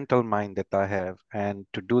judgmental mind that I have, and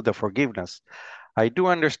to do the forgiveness. I do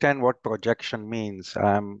understand what projection means.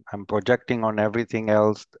 I'm projecting on everything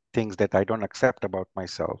else things that I don't accept about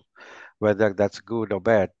myself, whether that's good or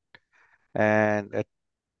bad.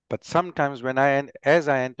 But sometimes as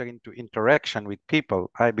I enter into interaction with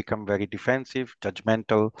people, I become very defensive,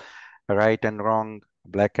 judgmental, right and wrong,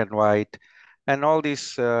 black and white, and all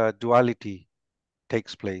this duality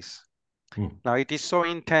takes place. Now it is so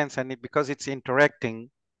intense, and because it's interacting,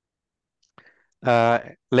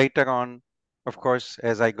 later on, of course,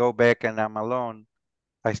 as I go back and I'm alone,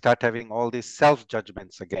 I start having all these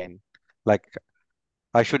self-judgments again. Like,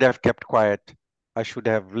 I should have kept quiet. I should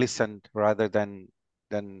have listened rather than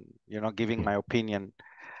giving my opinion.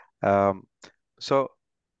 So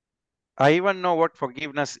I even know what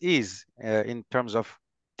forgiveness is in terms of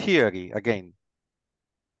theory again,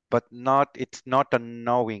 but it's not a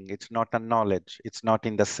knowing, it's not a knowledge, it's not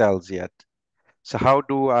in the cells yet. So how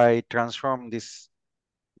do I transform this?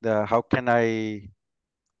 How can I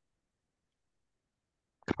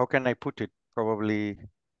put it? Probably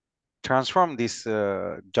transform this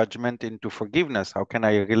judgment into forgiveness. How can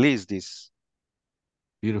I release this?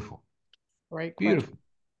 Beautiful. Great question.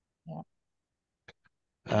 Beautiful.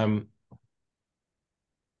 Yeah.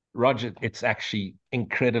 Roger, it's actually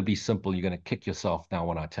incredibly simple. You're going to kick yourself now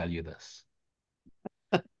when I tell you this.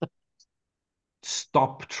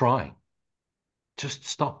 Stop trying. Just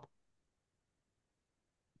stop.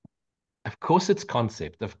 Of course it's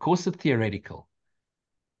concept. Of course it's theoretical.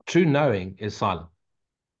 True knowing is silent.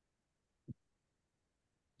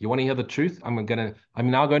 You want to hear the truth? I'm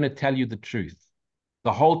now going to tell you the truth.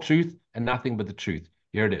 The whole truth and nothing but the truth.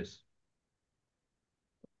 Here it is.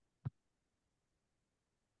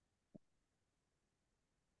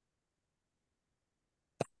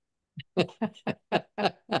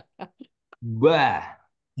 Blah.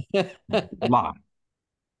 Lie.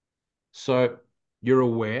 So you're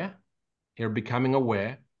aware, you're becoming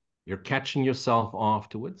aware, you're catching yourself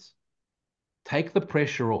afterwards. Take the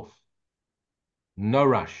pressure off. No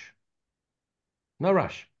rush. No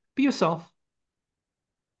rush. Be yourself.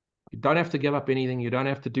 You don't have to give up anything. You don't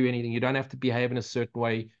have to do anything. You don't have to behave in a certain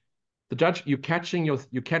way. You're catching your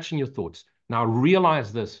thoughts. Now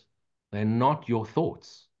realize this. They're not your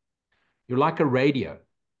thoughts. You're like a radio.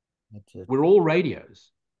 That's it. We're all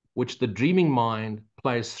radios, which the dreaming mind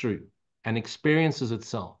plays through and experiences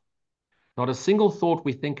itself. Not a single thought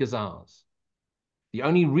we think is ours. The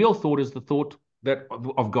only real thought is the thought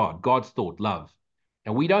of God, God's thought, love.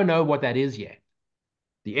 And we don't know what that is yet.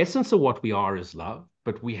 The essence of what we are is love,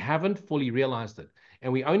 but we haven't fully realized it.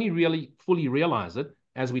 And we only really fully realize it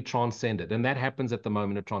as we transcend it. And that happens at the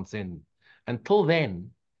moment of transcendence. Until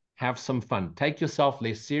then, have some fun. Take yourself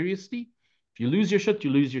less seriously. If you lose your shit,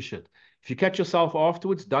 you lose your shit. If you catch yourself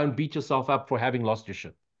afterwards, don't beat yourself up for having lost your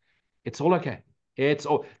shit. It's all okay.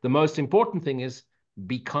 The most important thing is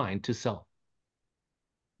be kind to self.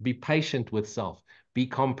 Be patient with self. Be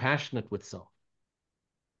compassionate with self.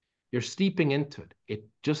 You're steeping into it. It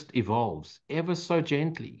just evolves ever so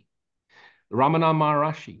gently. Ramana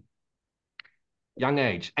Maharishi, young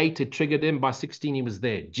age, 8, it triggered him. By 16, he was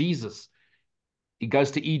there. Jesus, he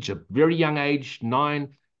goes to Egypt, very young age,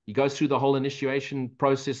 9. He goes through the whole initiation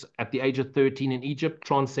process at the age of 13 in Egypt,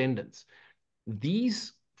 transcendence.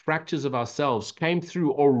 These fractures of ourselves came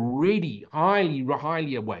through already highly,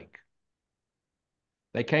 highly awake.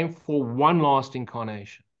 They came for one last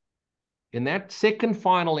incarnation. In that second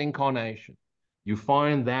final incarnation, you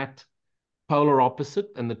find that polar opposite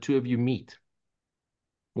and the two of you meet.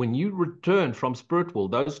 When you return from spirit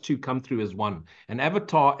world, those two come through as one. An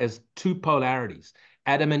avatar as two polarities.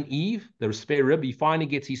 Adam and Eve, the spare rib, he finally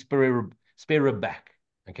gets his spare rib back.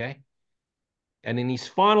 Okay? And in his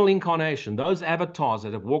final incarnation, those avatars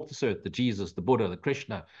that have walked this earth, the Jesus, the Buddha, the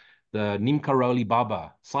Krishna, the Nimkaroli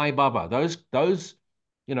Baba, Sai Baba,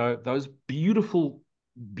 those beautiful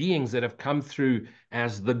beings that have come through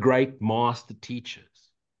as the great master teachers.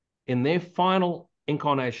 In their final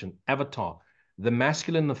incarnation, avatar, the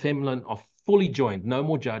masculine and the feminine are fully joined, no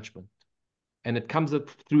more judgment. And it comes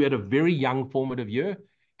through at a very young formative year,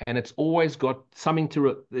 and it's always got something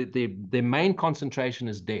to their main concentration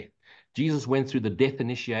is death. Jesus went through the death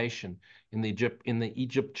initiation in the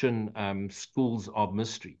Egyptian schools of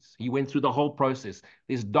mysteries. He went through the whole process.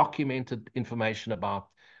 There's documented information about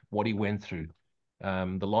what he went through,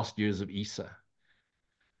 the lost years of Isa.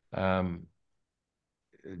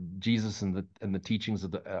 Jesus and the teachings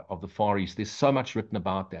of the Far East. There's so much written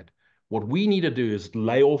about that. What we need to do is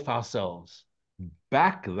lay off ourselves.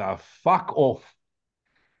 Back the fuck off.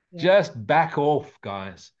 Yeah. Just back off,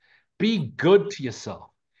 guys. Be good to yourself.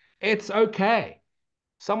 It's okay.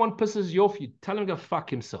 Someone pisses you off, you tell him to go fuck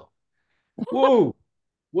himself. Whoa.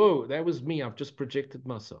 Whoa, that was me. I've just projected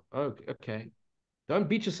myself. Oh, okay. Don't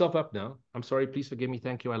beat yourself up now. I'm sorry. Please forgive me.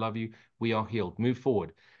 Thank you. I love you. We are healed. Move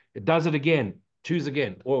forward. It does it again. Choose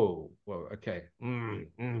again. Whoa, okay.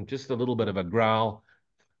 Just a little bit of a growl.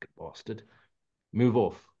 Fucking bastard. Move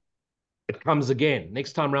off. It comes again.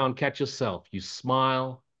 Next time around, catch yourself. You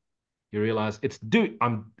smile. You realize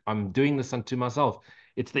I'm doing this unto myself.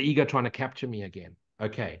 It's the ego trying to capture me again.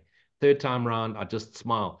 Okay. Third time around, I just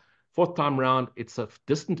smile. Fourth time round, it's a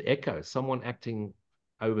distant echo, someone acting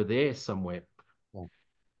over there somewhere. Yeah.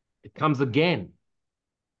 It comes again.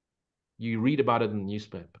 You read about it in the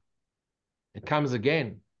newspaper. It comes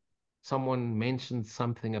again. Someone mentions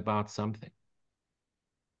something about something.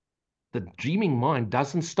 The dreaming mind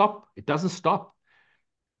doesn't stop. It doesn't stop.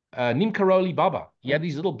 Nim Karoli Baba, he had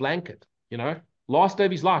his little blanket, you know, last day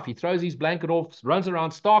of his life. He throws his blanket off, runs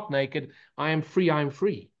around stark naked. I am free, I am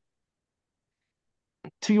free.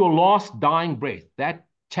 To your last dying breath, that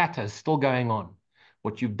chatter is still going on.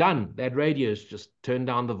 What you've done, that radio is just turn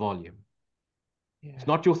down the volume. Yeah. It's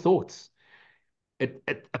not your thoughts.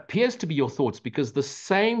 It appears to be your thoughts because the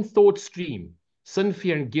same thought stream, sin,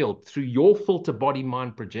 fear, and guilt, through your filter body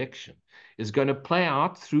mind projection, is going to play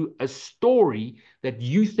out through a story that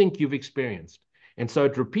you think you've experienced. And so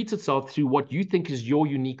it repeats itself through what you think is your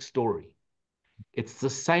unique story. It's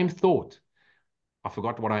the same thought. I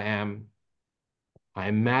forgot what I am. I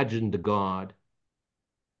imagined a God.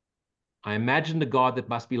 I imagined a God that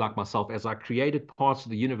must be like myself. As I created parts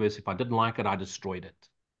of the universe, if I didn't like it, I destroyed it.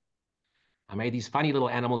 I made these funny little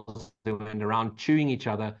animals that went around chewing each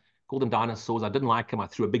other, called them dinosaurs. I didn't like them. I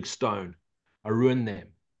threw a big stone. I ruined them.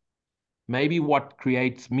 Maybe what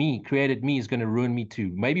created me is going to ruin me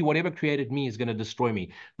too. Maybe whatever created me is going to destroy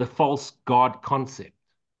me. The false God concept.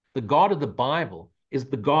 The God of the Bible is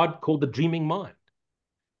the God called the dreaming mind.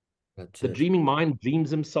 The dreaming mind dreams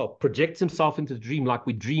himself, projects himself into the dream like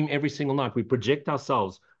we dream every single night. We project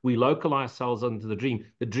ourselves. We localize ourselves into the dream.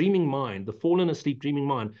 The dreaming mind, the fallen asleep dreaming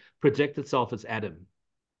mind, projects itself as Adam.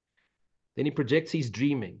 Then he projects his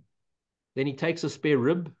dreaming. Then he takes a spare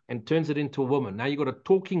rib and turns it into a woman. Now you've got a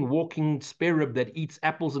talking, walking spare rib that eats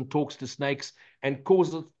apples and talks to snakes and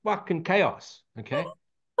causes fucking chaos. Okay?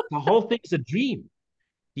 The whole thing's a dream.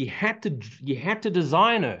 You had to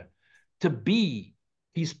design her to be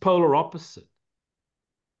his polar opposite.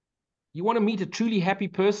 You want to meet a truly happy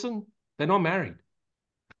person? They're not married.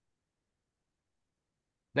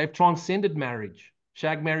 They've transcended marriage.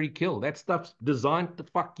 Shag, marry, kill. That stuff's designed to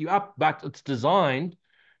fuck you up, but it's designed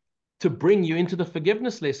to bring you into the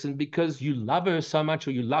forgiveness lesson because you love her so much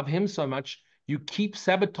or you love him so much, you keep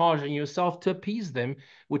sabotaging yourself to appease them,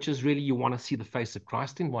 which is really you want to see the face of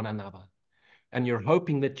Christ in one another. And you're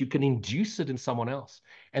hoping that you can induce it in someone else.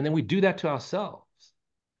 And then we do that to ourselves.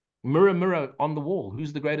 Mirror, mirror on the wall.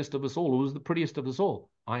 Who's the greatest of us all? Who's the prettiest of us all?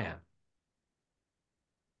 I am.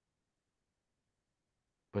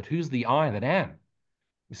 But who's the I that am?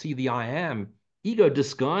 You see, the I am, ego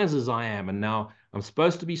disguises I am. And now I'm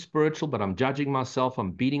supposed to be spiritual, but I'm judging myself.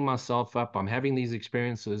 I'm beating myself up. I'm having these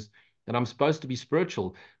experiences that I'm supposed to be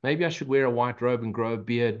spiritual. Maybe I should wear a white robe and grow a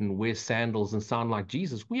beard and wear sandals and sound like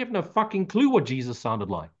Jesus. We have no fucking clue what Jesus sounded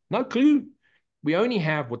like. No clue. We only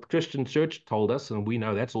have what the Christian church told us, and we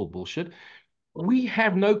know that's all bullshit. We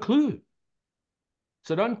have no clue.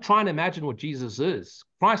 So don't try and imagine what Jesus is.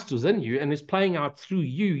 Christ was in you and is playing out through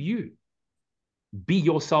you. Be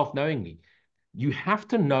yourself knowingly. You have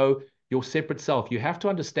to know your separate self. You have to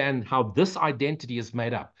understand how this identity is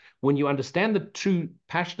made up. When you understand the true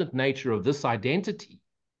passionate nature of this identity,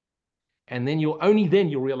 and then you'll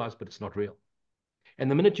realize, but it's not real. And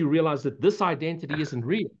the minute you realize that this identity isn't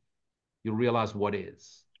real, you'll realize what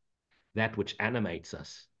is. That which animates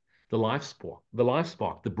us. The life spark,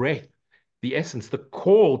 the breath, the essence, the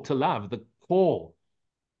call to love, the call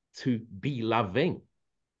to be loving.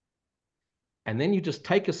 And then you just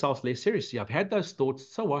take yourself less seriously. I've had those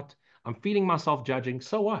thoughts. So what? I'm feeling myself judging.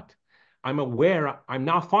 So what? I'm aware. I'm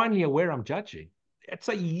now finally aware I'm judging. That's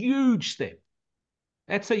a huge step.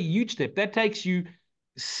 That's a huge step. That takes you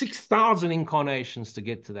 6,000 incarnations to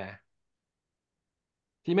get to that.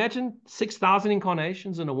 Can you imagine 6,000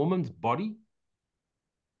 incarnations in a woman's body?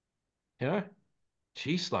 You know?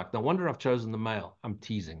 Jeez, like, no wonder I've chosen the male. I'm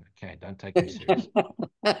teasing. Okay, don't take me seriously.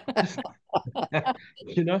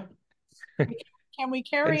 You know? Can we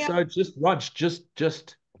carry on? So just, Raj, just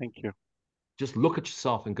thank you. Just look at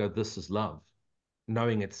yourself and go, this is love.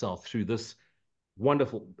 Knowing itself through this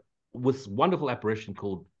wonderful apparition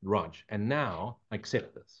called Raj. And now I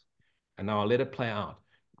accept this. And now I'll let it play out.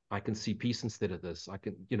 I can see peace instead of this. I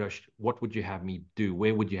can, you know, what would you have me do?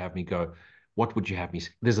 Where would you have me go? What would you have me?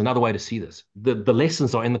 There's another way to see this. The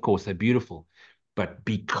lessons are in the course. They're beautiful. But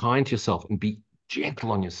be kind to yourself and be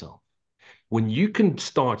gentle on yourself. When you can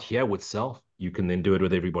start here with self, you can then do it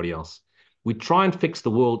with everybody else. We try and fix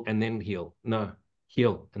the world and then heal. No,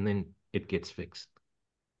 heal and then it gets fixed.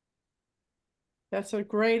 That's a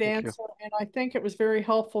great answer. And I think it was very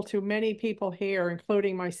helpful to many people here,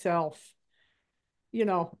 including myself. You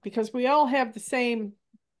know, because we all have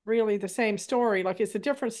really the same story. Like it's a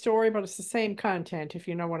different story, but it's the same content, if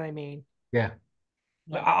you know what I mean. Yeah.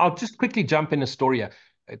 I'll just quickly jump in a story here.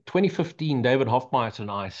 2015, David Hoffmeyer and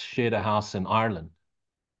I shared a house in Ireland.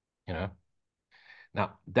 You know,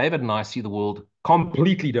 now David and I see the world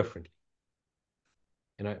completely differently.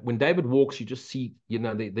 You know, when David walks, you just see, you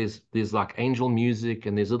know, there's like angel music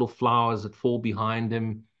and there's little flowers that fall behind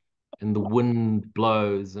him and the wind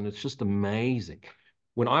blows and it's just amazing.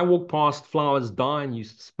 When I walk past, flowers die and you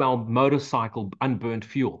smell motorcycle unburnt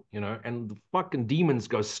fuel, you know, and the fucking demons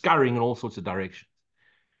go scurrying in all sorts of directions.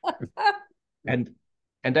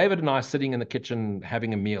 And David and I are sitting in the kitchen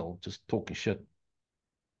having a meal, just talking shit,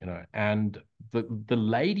 you know, and the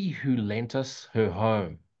lady who lent us her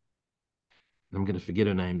home, I'm going to forget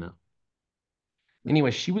her name now.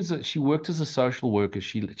 Anyway, she worked as a social worker.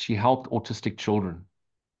 She helped autistic children.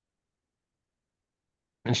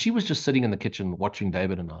 And she was just sitting in the kitchen watching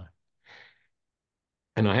David and I.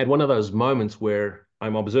 And I had one of those moments where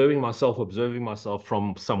I'm observing myself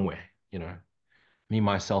from somewhere, you know, me,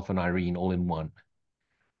 myself, and Irene all in one.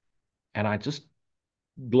 And I just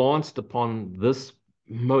glanced upon this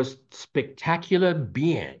most spectacular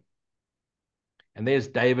being. And there's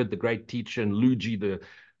David, the great teacher, and Luigi, the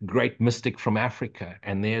great mystic from Africa.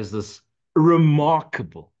 And there's this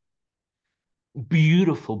remarkable,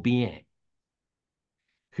 beautiful being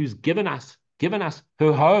who's given us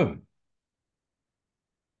her home.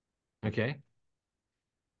 Okay.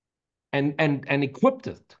 And equipped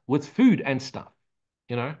it with food and stuff,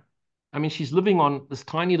 you know. I mean, she's living on this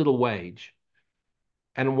tiny little wage.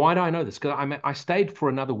 And why do I know this? Because I stayed for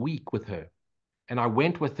another week with her. And I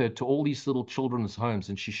went with her to all these little children's homes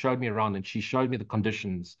and she showed me around and she showed me the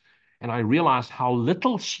conditions. And I realized how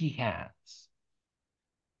little she has.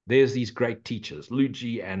 There's these great teachers,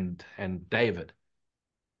 Luigi and David.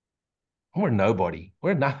 We're nobody.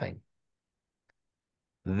 We're nothing.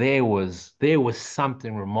 There was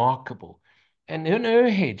something remarkable. And in her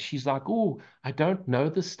head, she's like, oh, I don't know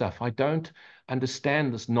this stuff. I don't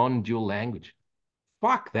understand this non-dual language.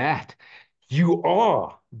 Fuck that. You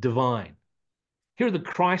are divine. You're the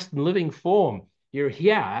Christ in living form. You're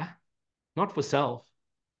here, not for self,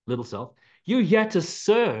 little self. You're here to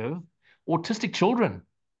serve autistic children.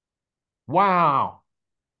 Wow.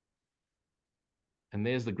 And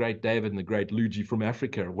there's the great David and the great Luigi from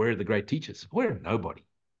Africa. We're the great teachers. We're nobody.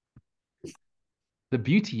 The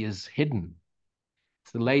beauty is hidden.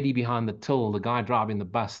 It's the lady behind the till, the guy driving the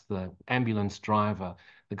bus, the ambulance driver,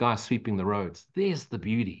 the guy sweeping the roads. There's the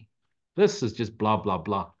beauty. This is just blah, blah,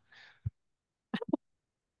 blah.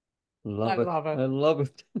 Love I it. love it. I love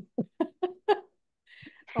it.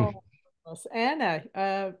 Oh, Anna,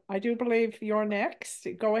 I do believe you're next.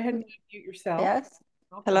 Go ahead and mute yourself. Yes.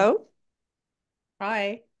 Okay. Hello.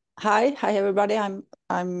 Hi. Hi everybody.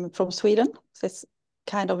 I'm from Sweden. So it's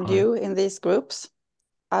kind of new in these groups.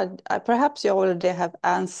 I perhaps you already have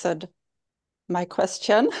answered my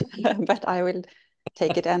question, but I will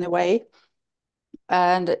take it anyway.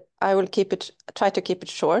 And I will try to keep it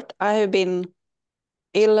short. I have been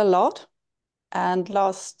ill a lot, and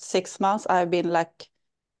last 6 months I've been like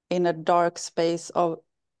in a dark space of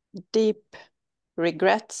deep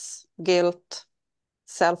regrets, guilt,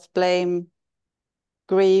 self-blame,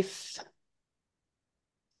 grief.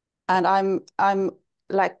 And I'm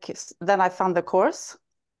like, then I found the course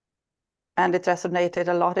and it resonated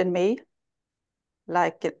a lot in me,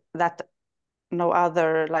 like that no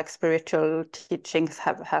other like spiritual teachings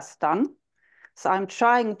has done. So I'm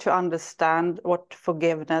trying to understand what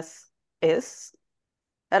forgiveness is.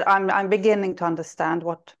 And I'm beginning to understand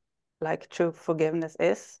what like true forgiveness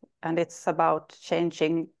is. And it's about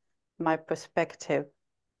changing my perspective.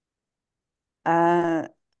 But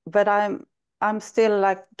I'm still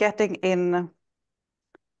like getting in.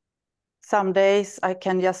 Some days I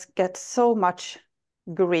can just get so much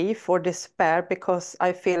grief or despair because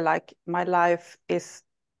I feel like my life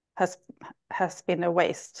has been a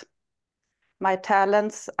waste. My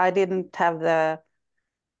talents, I didn't have the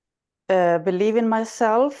believe in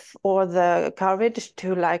myself or the courage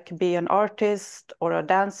to like be an artist or a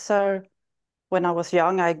dancer. When I was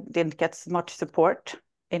young, I didn't get much support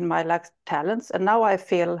in my like talents, and now I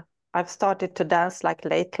feel I've started to dance like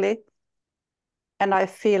lately, and I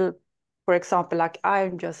feel, for example, like I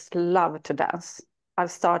just love to dance.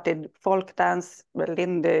 I've started folk dance,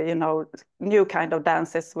 Linde, you know, new kind of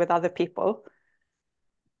dances with other people.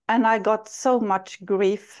 And I got so much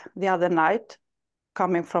grief the other night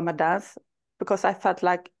coming from a dance because I felt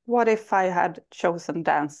like, what if I had chosen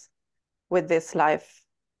dance with this life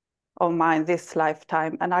of mine, this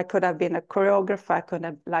lifetime? And I could have been a choreographer. I could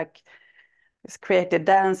have like created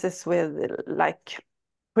dances with like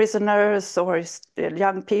prisoners or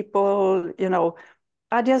young people, you know.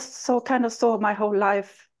 I just kind of saw my whole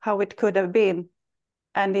life, how it could have been.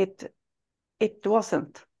 and it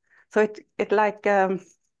wasn't. So it like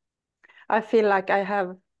I feel like I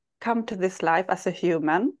have come to this life as a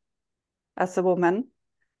human, as a woman,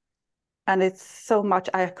 and it's so much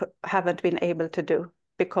I haven't been able to do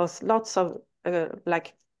because lots of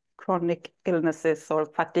like chronic illnesses or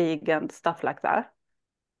fatigue and stuff like that.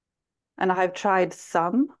 And I have tried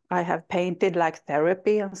some. I have painted like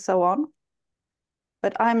therapy and so on.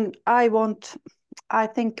 But I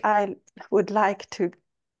think I would like to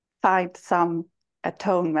find some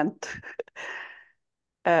atonement.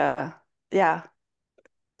 Yeah,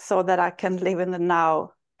 so that I can live in the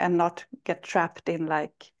now and not get trapped in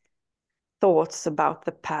like thoughts about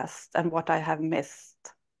the past and what I have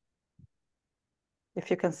missed. If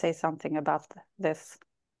you can say something about this.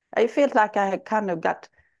 I feel like I kind of got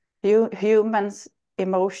humans'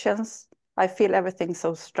 emotions. I feel everything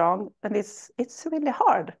so strong, and it's really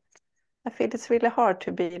hard. I feel it's really hard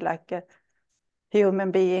to be like a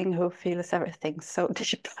human being who feels everything so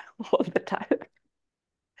deep all the time.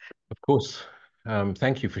 Of course.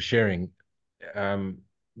 Thank you for sharing.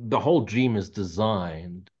 The whole dream is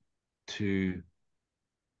designed to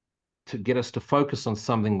get us to focus on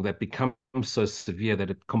something that becomes so severe that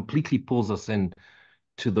it completely pulls us in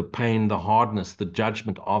to the pain, the hardness, the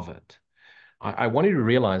judgment of it. I want you to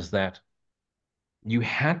realize that you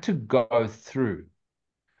had to go through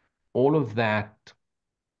all of that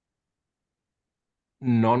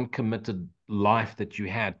non-committed life that you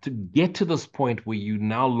had to get to this point where you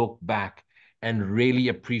now look back and really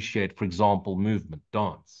appreciate, for example, movement,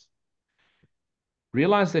 dance.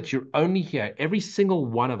 Realize that you're only here, every single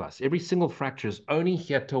one of us, every single fracture is only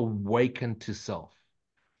here to awaken to self.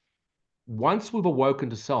 Once we've awoken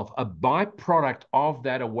to self, a byproduct of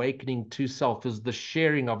that awakening to self is the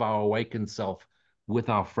sharing of our awakened self with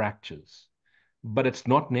our fractures. But it's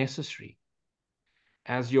not necessary.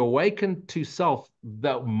 As you awaken to self,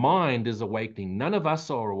 the mind is awakening. None of us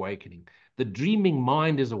are awakening. The dreaming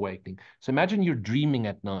mind is awakening. So imagine you're dreaming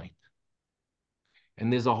at night.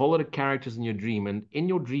 And there's a whole lot of characters in your dream. And in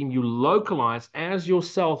your dream, you localize as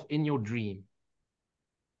yourself in your dream.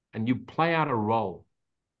 And you play out a role.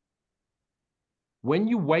 When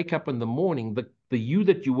you wake up in the morning, the you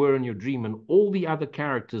that you were in your dream and all the other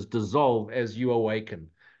characters dissolve as you awaken.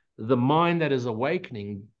 The mind that is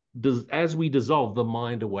awakening, as we dissolve, the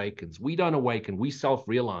mind awakens. We don't awaken. We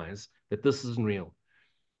self-realize that this isn't real.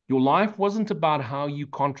 Your life wasn't about how you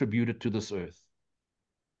contributed to this earth.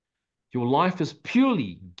 Your life is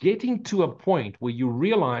purely getting to a point where you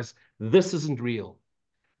realize this isn't real.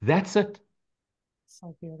 That's it.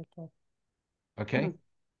 So beautiful. Okay? Mm.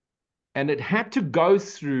 And it had to go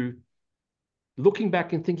through looking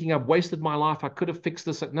back and thinking, I've wasted my life. I could have fixed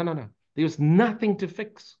this. No, no, no. There was nothing to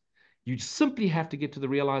fix. You simply have to get to the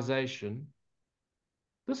realization,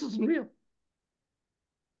 this isn't real.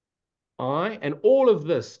 I and all of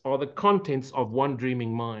this are the contents of one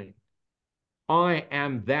dreaming mind. I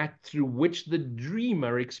am that through which the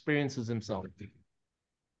dreamer experiences himself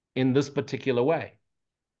in this particular way.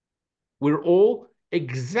 We're all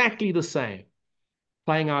exactly the same,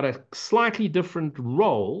 playing out a slightly different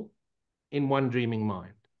role in one dreaming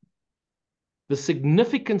mind. The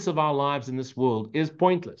significance of our lives in this world is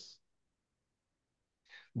pointless.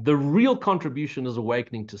 The real contribution is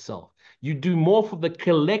awakening to self. You do more for the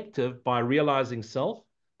collective by realizing self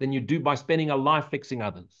than you do by spending a life fixing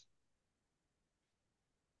others.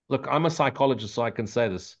 Look, I'm a psychologist, so I can say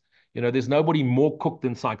this. You know, there's nobody more cooked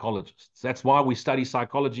than psychologists. That's why we study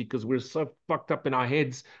psychology, because we're so fucked up in our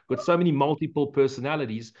heads with so many multiple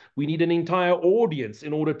personalities. We need an entire audience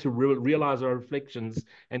in order to realize our reflections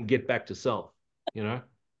and get back to self, you know?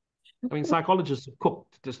 I mean, psychologists are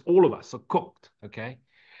cooked. Just all of us are cooked, okay?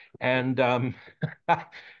 And and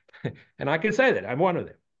I can say that I'm one of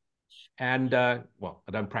them. And well,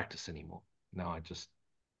 I don't practice anymore. No, I just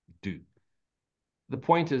do. The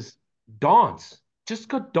point is, dance. Just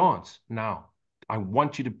go dance now. I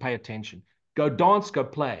want you to pay attention. Go dance, go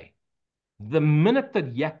play. The minute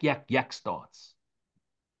that yak, yak, yak starts,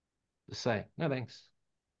 just say, no thanks.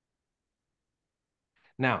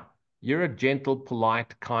 Now, you're a gentle,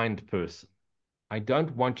 polite, kind person. I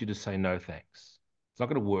don't want you to say no thanks. It's not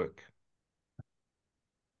going to work.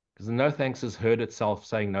 Because the no thanks has heard itself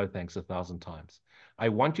saying no thanks 1,000 times. I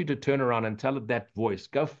want you to turn around and tell it that voice,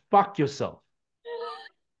 go fuck yourself.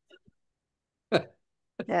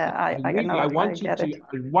 Yeah, I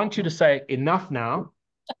want you to say, enough now,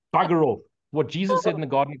 bugger off. What Jesus said in the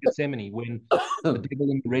Garden of Gethsemane when the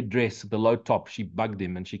devil in the red dress at the low top, she bugged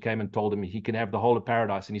him and she came and told him he can have the whole of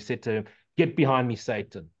paradise. And he said to him, get behind me,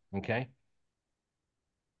 Satan. Okay?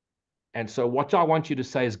 And so what I want you to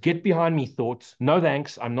say is, get behind me, thoughts. No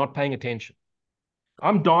thanks, I'm not paying attention.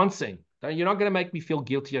 I'm dancing. You're not going to make me feel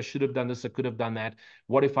guilty. I should have done this. I could have done that.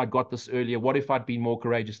 What if I got this earlier? What if I'd been more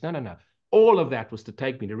courageous? No, no, no. All of that was to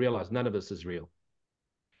take me to realize none of this is real,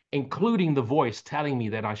 including the voice telling me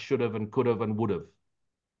that I should have and could have and would have.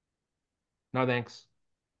 No thanks.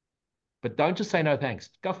 But don't just say no thanks.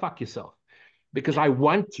 Go fuck yourself. Because I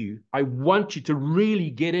want you to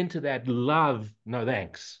really get into that love. No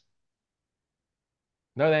thanks.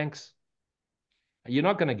 No thanks. You're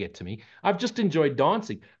not going to get to me. I've just enjoyed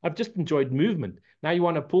dancing. I've just enjoyed movement. Now you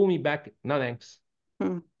want to pull me back? No thanks.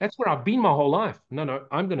 That's where I've been my whole life. No, no,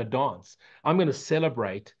 I'm going to dance. I'm going to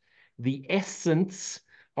celebrate the essence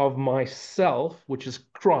of myself, which is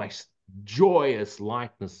Christ, joyous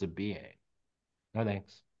likeness of being. No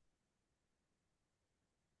thanks.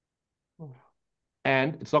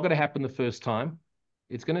 And it's not going to happen the first time.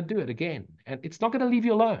 It's going to do it again. And it's not going to leave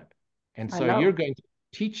you alone. And so you're going to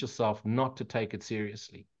teach yourself not to take it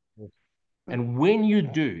seriously. And when you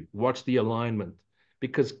do, watch the alignment.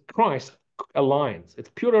 Because Christ aligns. It's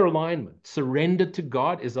pure alignment. Surrender to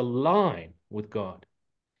God is align with God.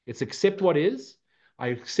 It's accept what is. I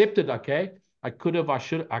accept it, okay? I could have, I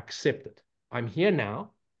should accept it. I'm here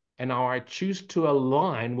now. And now I choose to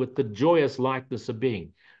align with the joyous likeness of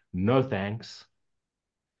being. No thanks.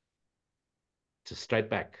 Just straight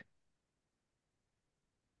back.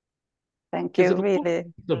 Thank you, really.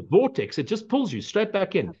 The vortex, it just pulls you straight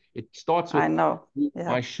back in. It starts with, I know.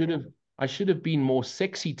 Yeah. I should have been more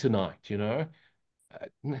sexy tonight, you know.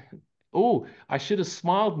 Oh, I should have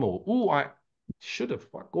smiled more. Oh, I should have.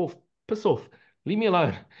 Fuck off. Piss off. Leave me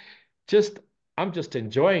alone. I'm just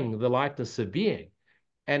enjoying the lightness of being.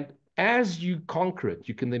 And as you conquer it,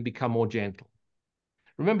 you can then become more gentle.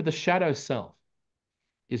 Remember, the shadow self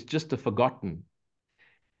is just a forgotten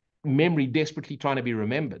memory desperately trying to be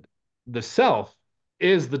remembered. The self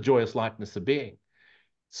is the joyous lightness of being.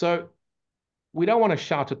 So we don't want to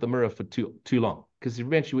shout at the mirror for too long, because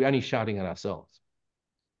eventually we're only shouting at ourselves.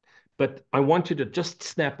 But I want you to just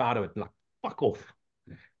snap out of it, like, fuck off,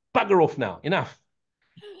 bugger off now, enough,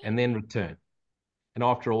 and then return. And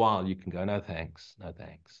after a while, you can go, no thanks, no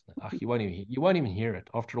thanks. You won't even hear it.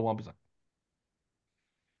 After a while, it's like,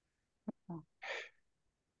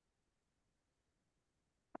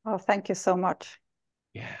 oh, thank you so much.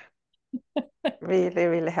 yeah. Really,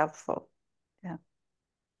 really helpful. Yeah.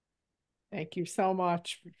 Thank you so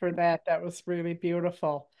much for that. That was really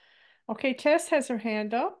beautiful. Okay, Tess has her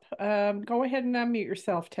hand up. Go ahead and unmute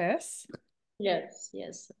yourself, Tess. Yes,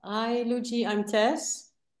 yes. Hi, Luigi. I'm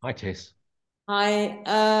Tess. Hi, Tess.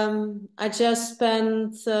 I just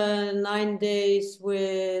spent 9 days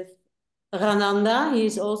with Rananda.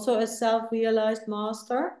 He's also a self-realized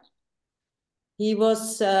master. He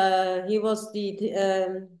was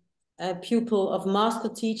the pupil of master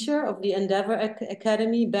teacher of the Endeavor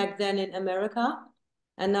Academy back then in America.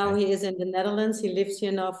 And now he is in the Netherlands. He lives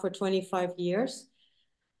here now for 25 years.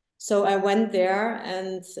 So I went there,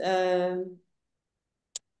 and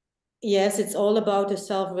yes, it's all about the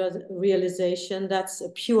self-realization. That's a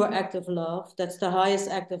pure act of love. That's the highest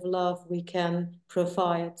act of love we can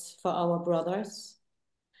provide for our brothers.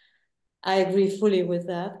 I agree fully with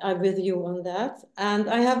that. I'm with you on that. And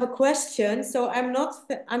I have a question. So I'm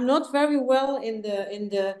not very well in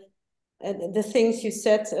the things you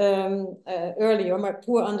said earlier, my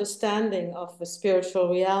poor understanding of the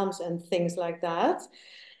spiritual realms and things like that.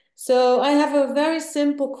 So I have a very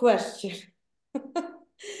simple question.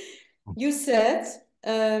 You said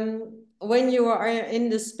when you are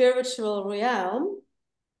in the spiritual realm,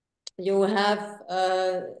 you have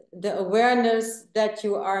the awareness that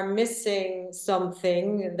you are missing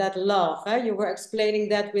something, that love. You were explaining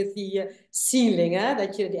that with the ceiling,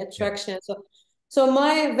 that you, the attraction. So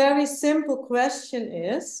my very simple question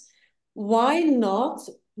is, why not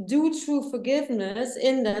do true forgiveness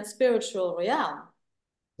in that spiritual realm?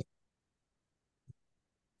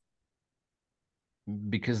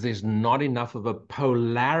 Because there's not enough of a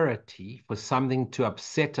polarity for something to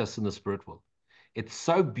upset us in the spirit world. It's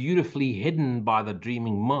so beautifully hidden by the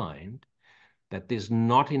dreaming mind that there's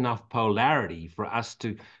not enough polarity for us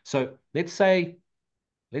to. So let's say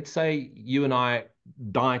you and I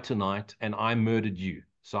die tonight and I murdered you.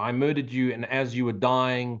 So I murdered you, and as you were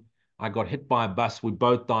dying, I got hit by a bus. We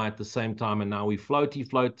both die at the same time, and now we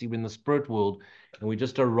floaty in the spirit world, and we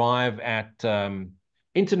just arrive at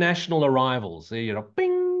international arrivals. There you know,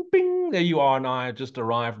 bing, bing, there you are, and I just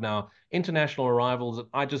arrived now. International arrivals,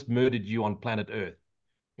 I just murdered you on planet Earth.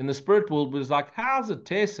 In the spirit world, it was like, how's it,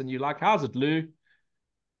 Tess? And you're like, how's it, Lou?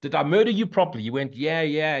 Did I murder you properly? You went,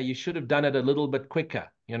 yeah, you should have done it a little bit quicker,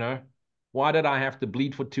 you know? Why did I have to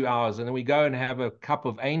bleed for 2 hours? And then we go and have a cup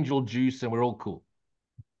of angel juice and we're all cool.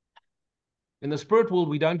 In the spirit world,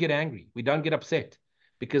 we don't get angry. We don't get upset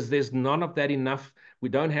because there's none of that enough. We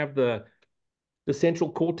don't have the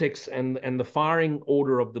central cortex and the firing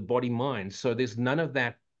order of the body mind. So there's none of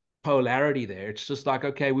that polarity there. It's just like,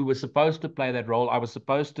 okay, we were supposed to play that role. I was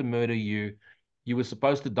supposed to murder you. You were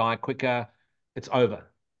supposed to die quicker. It's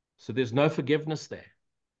over. So there's no forgiveness there.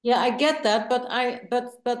 Yeah, I get that, but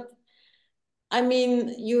I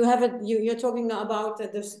mean, you have it. You're talking about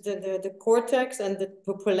the cortex and the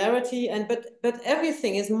polarity, and but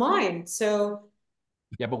everything is mind. So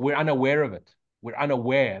yeah, but we're unaware of it. We're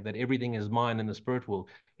unaware that everything is mind in the spirit world.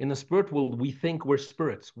 In the spirit world, we think we're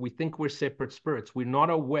spirits. We think we're separate spirits. We're not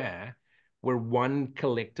aware we're one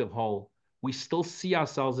collective whole. We still see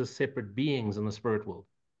ourselves as separate beings in the spirit world.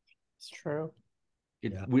 It's true.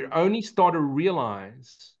 We only start to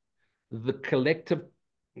realize the collective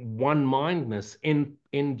one-mindedness in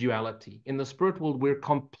duality. In the spirit world, we're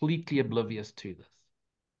completely oblivious to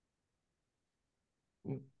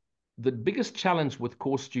this. The biggest challenge with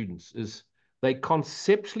course students is they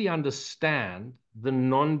conceptually understand the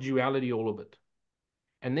non-duality, all of it.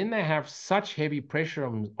 And then they have such heavy pressure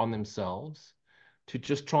on themselves to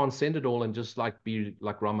just transcend it all and just like be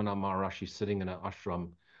like Ramana Maharishi sitting in an ashram,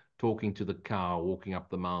 talking to the cow, walking up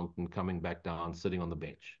the mountain, coming back down, sitting on the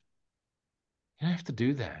bench. You don't have to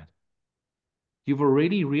do that. You've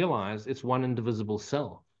already realized it's one indivisible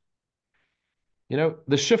self. You know,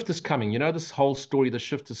 the shift is coming. You know, this whole story, the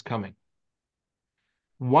shift is coming.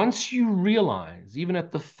 Once you realize, even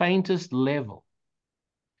at the faintest level,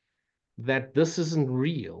 that this isn't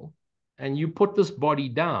real, and you put this body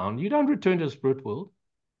down, you don't return to the spirit world.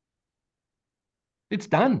 It's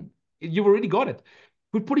done. You've already got it.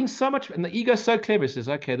 We're putting so much, and the ego is so clever. It says,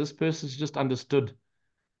 okay, this person's just understood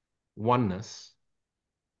oneness.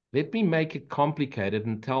 Let me make it complicated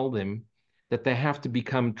and tell them that they have to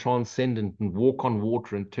become transcendent and walk on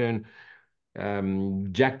water and turn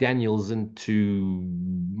Jack Daniels into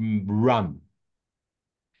rum.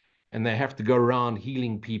 And they have to go around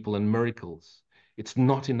healing people and miracles. It's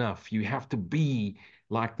not enough. You have to be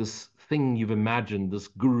like this thing you've imagined, this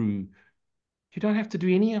guru. You don't have to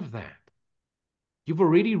do any of that. You've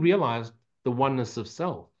already realized the oneness of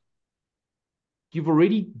self. You've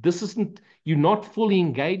already, you're not fully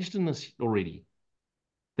engaged in this already.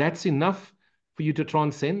 That's enough for you to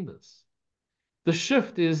transcend this. The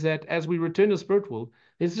shift is that as we return to spirit world,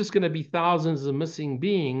 there's just going to be thousands of missing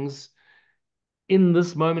beings in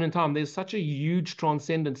this moment in time. There's such a huge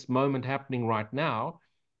transcendence moment happening right now.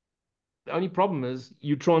 The only problem is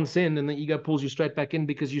you transcend and the ego pulls you straight back in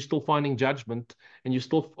because you're still finding judgment and you're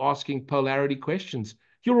still asking polarity questions.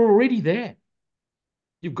 You're already there.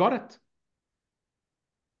 You've got it.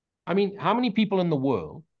 I mean, how many people in the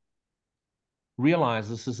world realize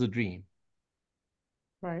this is a dream?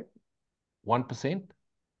 Right. 1%?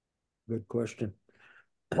 Good question.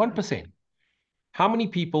 1%. How many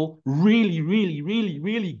people really, really, really,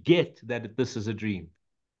 really get that this is a dream?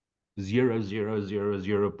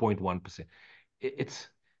 0.1%. It's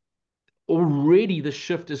already, the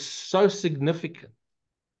shift is so significant.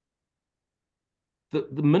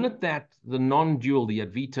 The minute that the non-dual, the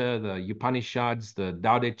Advaita, the Upanishads, the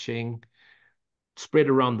Tao Te Ching spread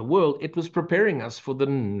around the world, it was preparing us for the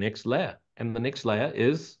next layer. And the next layer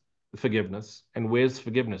is forgiveness. And where's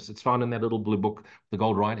forgiveness? It's found in that little blue book, the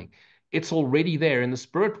gold writing. It's already there in the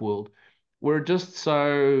spirit world. We're just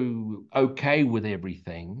so okay with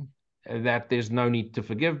everything that there's no need to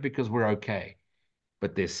forgive because we're okay.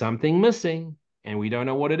 But there's something missing and we don't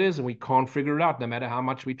know what it is and we can't figure it out no matter how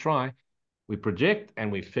much we try. We project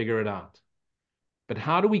and we figure it out. But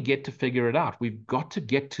how do we get to figure it out? We've got to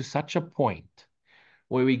get to such a point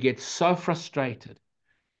where we get so frustrated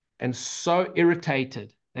and so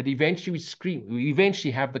irritated that eventually we scream. We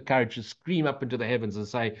eventually have the courage to scream up into the heavens and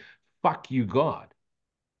say, fuck you, God.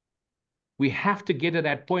 We have to get to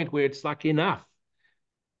that point where it's like enough.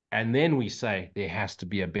 And then we say, there has to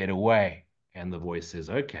be a better way. And the voice says,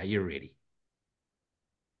 okay, you're ready.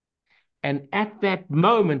 And at that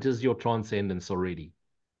moment is your transcendence already.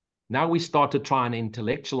 Now we start to try and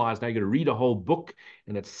intellectualize. Now you're going to read a whole book,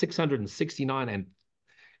 and it's 669 and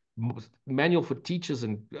manual for teachers.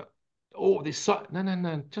 And there's so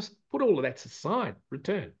no. Just put all of that aside.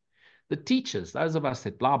 Return. The teachers, those of us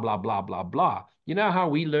that blah blah blah blah blah. You know how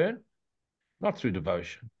we learn? Not through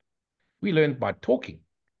devotion. We learn by talking.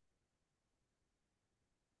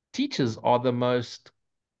 Teachers are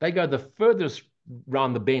they go the furthest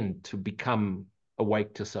round the bend to become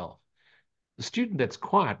awake to self. The student that's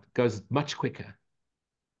quiet goes much quicker.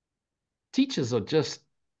 Teachers are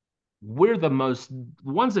we're the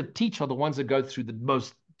ones that teach are the ones that go through the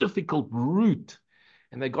most difficult route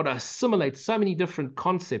And they've got to assimilate so many different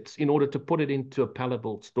concepts in order to put it into a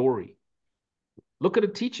palatable story. Look at a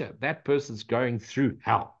teacher. That person's going through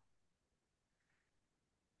hell.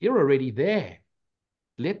 You're already there.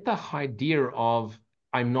 Let the idea of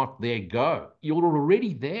I'm not there go. You're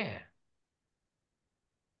already there.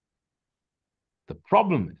 The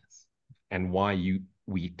problem is, and why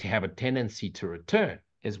we have a tendency to return,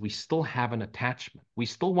 is we still have an attachment. We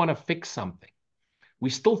still want to fix something. We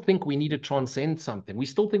still think we need to transcend something. We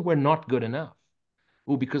still think we're not good enough.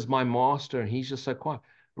 Oh, because my master, and he's just so quiet.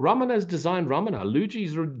 Ramana's designed Ramana.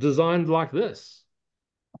 Luji's designed like this.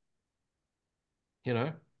 You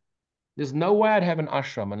know, there's no way I'd have an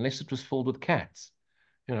ashram unless it was filled with cats.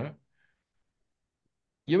 You know,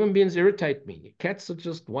 human beings irritate me. Cats are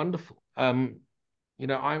just wonderful. You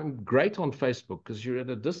know, I'm great on Facebook because you're at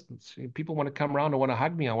a distance. People want to come around and want to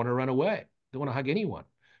hug me. I want to run away. They want to hug anyone.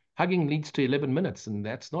 Hugging leads to 11 minutes, and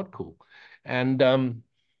that's not cool. And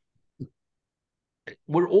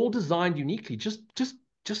we're all designed uniquely.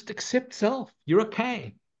 Just accept self. You're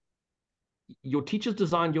okay. Your teacher's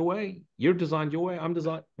designed your way. You're designed your way. I'm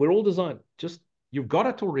designed. We're all designed. Just, you've got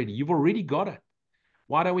it already. You've already got it.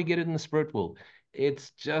 Why don't we get it in the spirit world?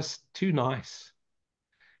 It's just too nice.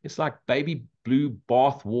 It's like baby blue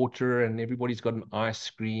bath water, and everybody's got an ice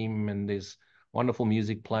cream, and there's wonderful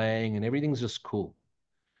music playing, and everything's just cool.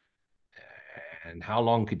 And how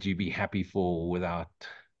long could you be happy for without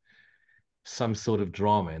some sort of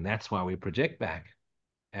drama? And that's why we project back.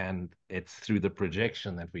 And it's through the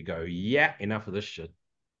projection that we go, yeah, enough of this shit.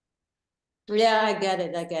 Yeah, I get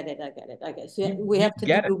it. I get it. I get it. I get it. So we have to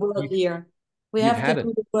do the work here. We have to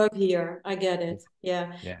do the work here. I get it.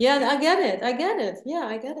 Yeah. Yeah, I get it. I get it. Yeah,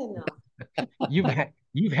 I get it now.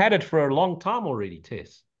 You've had it for a long time already,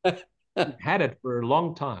 Tess. You've had it for a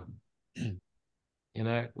long time. You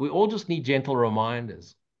know, we all just need gentle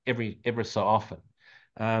reminders every so often.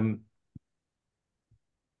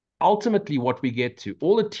 Ultimately, what we get to,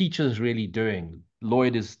 all the teachers really doing,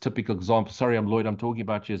 Lloyd is typical example. Sorry, I'm Lloyd. I'm talking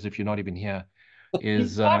about you as if you're not even here.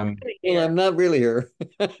 Is well, I'm not really here.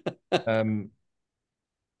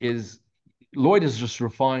 Is Lloyd is just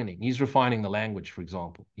refining. He's refining the language, for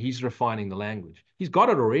example. He's refining the language. He's got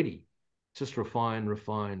it already. Just refine,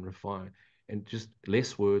 and just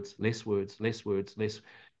less words, less words, less words, less.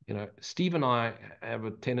 You know, Steve and I have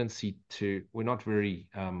a tendency to. We're not very.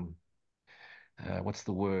 What's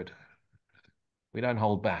the word? We don't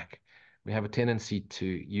hold back. We have a tendency to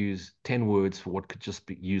use 10 words for what could just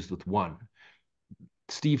be used with one.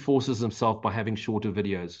 Steve forces himself by having shorter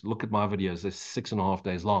videos. Look at my videos. They're 6.5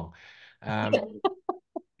 days long.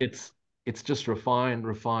 It's just refine.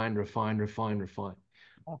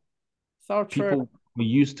 So true. People are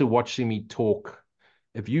used to watching me talk.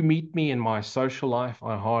 If you meet me in my social life,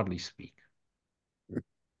 I hardly speak.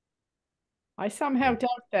 I somehow doubt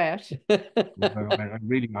that.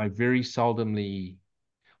 I very seldomly,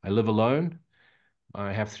 I live alone.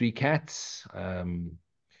 I have 3 cats.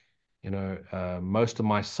 You know, most of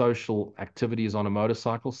my social activity is on a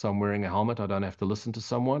motorcycle, so I'm wearing a helmet. I don't have to listen to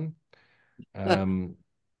someone. You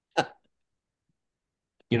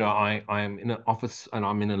know, I am in an office and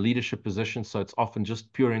I'm in a leadership position, so it's often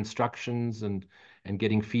just pure instructions and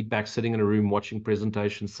getting feedback, sitting in a room, watching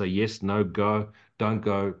presentations, say yes, no, go, don't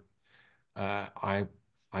go.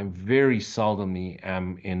 I'm very seldomly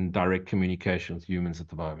in direct communication with humans at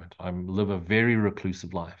the moment. I live a very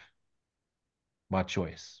reclusive life by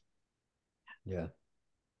choice. Yeah.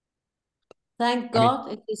 Thank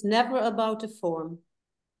God it is never about the form.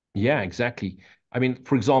 Yeah, exactly. I mean,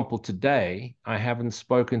 for example, today, I haven't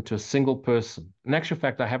spoken to a single person. In actual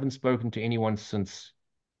fact, I haven't spoken to anyone since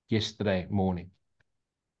yesterday morning.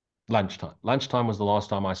 Lunchtime. Lunchtime was the last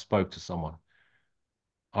time I spoke to someone,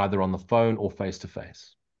 either on the phone or face to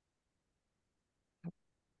face.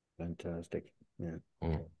 Fantastic. Yeah.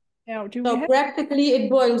 Now, so practically it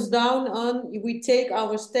boils down on we take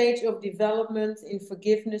our stage of development in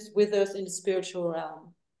forgiveness with us in the spiritual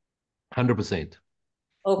realm. 100%.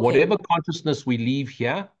 Okay. Whatever consciousness we leave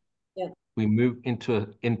here, we move into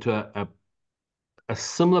a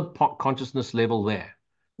similar consciousness level there.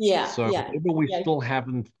 Yeah. So whatever we still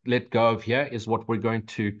haven't let go of here is what we're going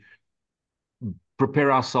to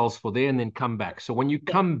prepare ourselves for there and then come back. So when you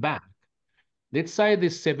come back, let's say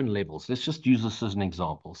there's 7 levels. Let's just use this as an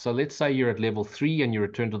example. So let's say you're at level 3 and you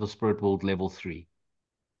return to the spirit world level 3.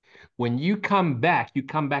 When you come back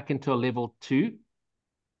into a level 2.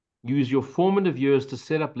 Use your formative years to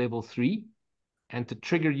set up level 3 and to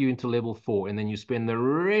trigger you into level 4. And then you spend the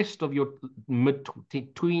rest of your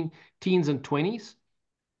mid-teens and 20s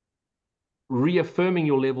reaffirming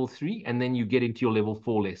your level 3, and then you get into your level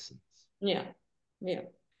 4 lessons. Yeah.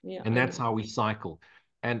 And that's how we cycle.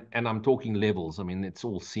 and I'm talking levels. I mean, it's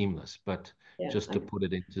all seamless, but Yeah, just to put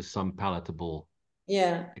it into some palatable.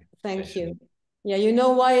 Yeah, thank you. Yeah, you know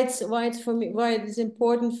why it's for me, why it is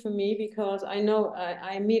important for me, because I know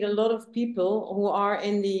I meet a lot of people who are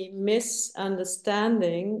in the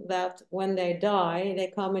misunderstanding that when they die,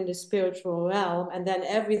 they come in the spiritual realm and then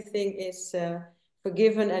everything is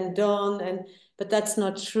forgiven and done, but that's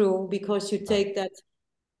not true, because you take that,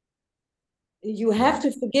 you have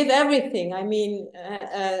to forgive everything. I mean,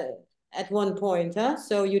 at one point, huh?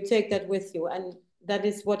 So you take that with you, and that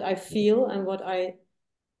is what I feel and what I.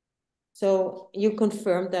 So you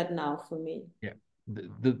confirmed that now for me. Yeah,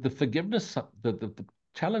 the forgiveness, the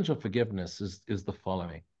challenge of forgiveness is the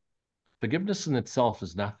following. Forgiveness in itself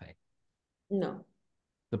is nothing. No.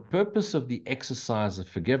 The purpose of the exercise of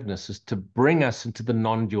forgiveness is to bring us into the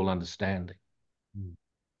non-dual understanding.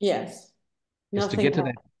 Yes. Is to get to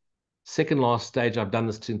that second last stage. I've done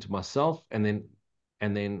this into myself, and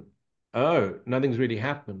then, oh, nothing's really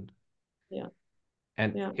happened. Yeah.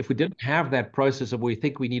 And if we didn't have that process of we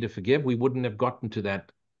think we need to forgive, we wouldn't have gotten to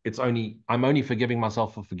that. I'm only forgiving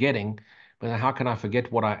myself for forgetting, but how can I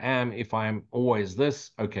forget what I am if I am always this?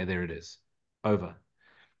 Okay, there it is. Over.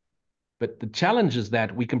 But the challenge is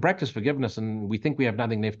that we can practice forgiveness and we think we have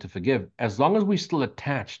nothing left to forgive. As long as we're still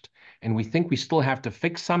attached and we think we still have to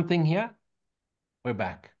fix something here, we're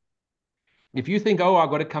back. If you think, oh, I've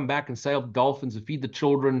got to come back and save the dolphins and feed the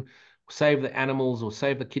children, save the animals or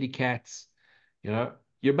save the kitty cats,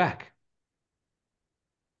 you're back.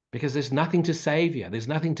 Because there's nothing to save you. There's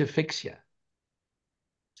nothing to fix you.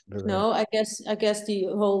 No, I guess the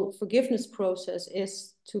whole forgiveness process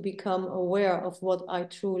is to become aware of what I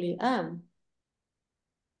truly am.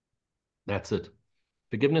 That's it.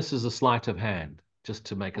 Forgiveness is a sleight of hand, just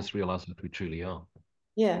to make us realize what we truly are.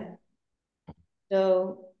 Yeah.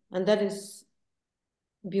 So, and that is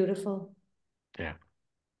beautiful. Yeah.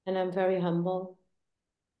 And I'm very humble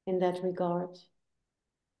in that regard.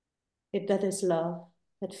 That is love.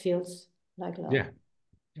 That feels like love. Yeah.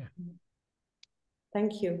 Yeah.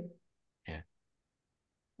 Thank you. Yeah.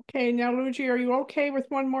 Okay, now, Luigi, are you okay with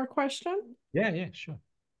one more question? Yeah, sure.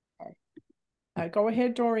 Go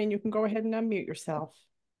ahead, Doreen. You can go ahead and unmute yourself.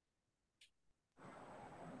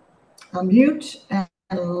 Unmute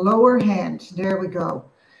and lower hand. There we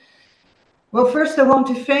go. Well, first I want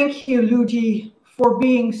to thank you, Luigi, for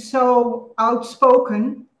being so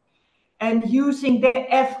outspoken and using the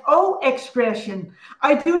FO expression.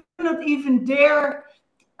 I do not even dare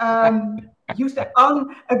use the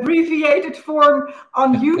unabbreviated form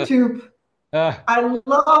on YouTube. I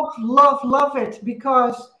love it,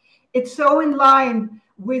 because it's so in line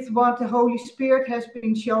with what the Holy Spirit has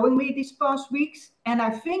been showing me these past weeks. And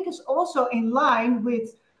I think it's also in line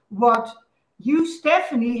with what you,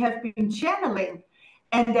 Stephanie, have been channeling.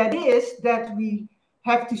 And that is that we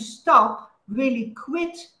have to stop, really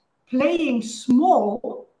quit playing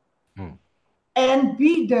small and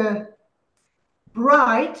be the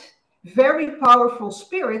bright, very powerful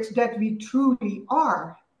spirits that we truly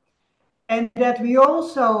are. And that we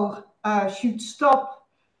also should stop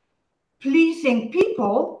pleasing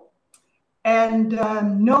people and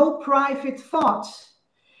no private thoughts.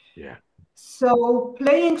 Yeah. So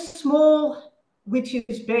playing small, which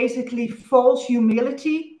is basically false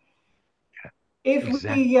humility, if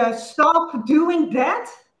we stop doing that,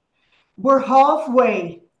 we're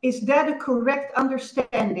halfway. Is that a correct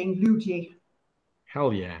understanding, Luigi?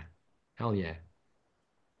 Hell yeah. Hell yeah.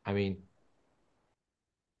 I mean,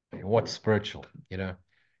 what's spiritual,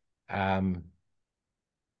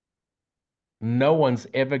 no one's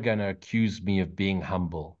ever going to accuse me of being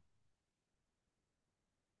humble,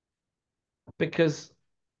 because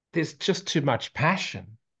there's just too much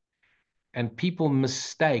passion, and people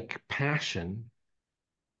mistake passion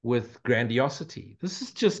with grandiosity. This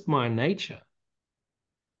is just my nature.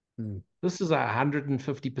 This is 150%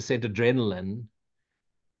 adrenaline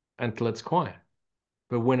until it's quiet.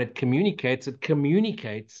 But when it communicates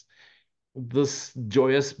this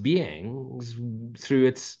joyous being through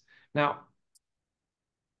its. Now,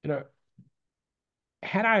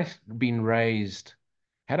 had I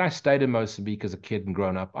stayed in Mozambique as a kid and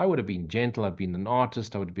grown up, I would have been gentle. I'd been an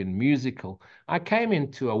artist. I would have been musical. I came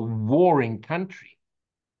into a warring country,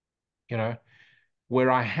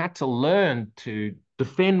 where I had to learn to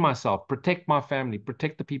defend myself, protect my family,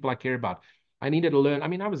 protect the people I care about. I needed to learn. I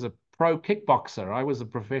mean, I was a pro kickboxer. I was a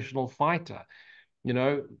professional fighter,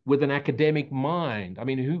 with an academic mind. I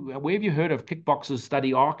mean, where have you heard of kickboxers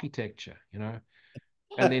study architecture, and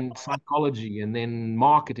then psychology, and then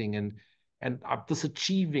marketing, and this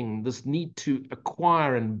achieving, this need to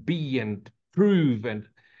acquire and be and prove, and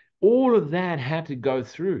all of that had to go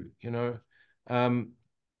through,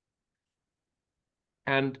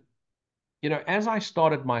 And, you know, as I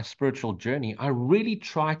started my spiritual journey, I really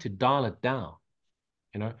tried to dial it down,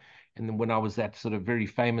 you know. And then when I was that sort of very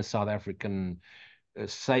famous South African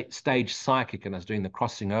stage psychic, and I was doing the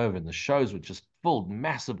crossing over, and the shows were just filled,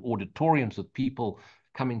 massive auditoriums with people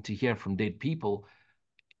coming to hear from dead people,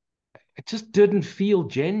 it just didn't feel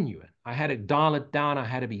genuine. I had to dial it down. I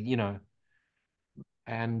had to be, you know,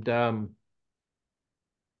 and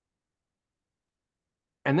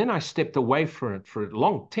then I stepped away from it for a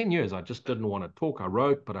long 10 years. I just didn't want to talk. I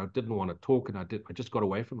wrote, but I didn't want to talk, and I just got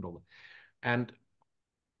away from it all. And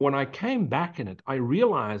when I came back in it, I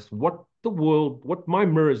realized what my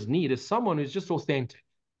mirrors need is someone who's just authentic.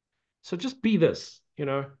 So just be this, you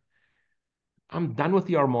know. I'm done with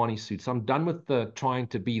the Armani suits. I'm done with the trying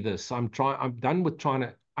to be this. I'm done with trying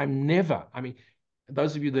to, I mean,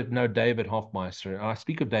 those of you that know David Hoffmeister, I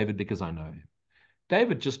speak of David because I know him.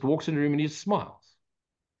 David just walks in the room and he just smiles.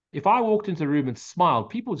 If I walked into the room and smiled,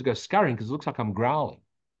 people would go scurrying because it looks like I'm growling.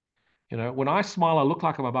 You know, when I smile, I look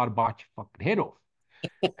like I'm about to bite your fucking head off.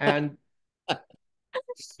 And,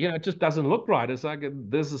 you know, it just doesn't look right. It's like,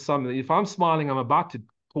 this is something, if I'm smiling, I'm about to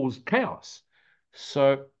cause chaos.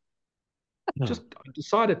 So just I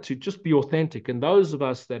decided to just be authentic. And those of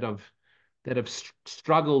us that have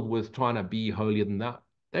struggled with trying to be holier than that,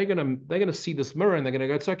 they're gonna see this mirror and they're gonna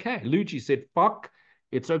go, it's okay. Luigi said, fuck,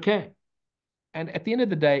 it's okay. And at the end of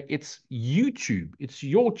the day, it's YouTube. It's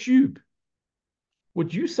your tube.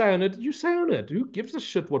 What you say on it, you say on it. Who gives a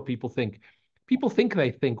shit what people think? People think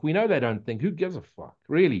they think. We know they don't think. Who gives a fuck?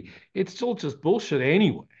 Really, it's all just bullshit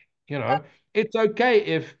anyway. You know, it's okay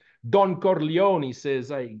if Don Corleone says,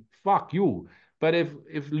 "Hey, fuck you," but if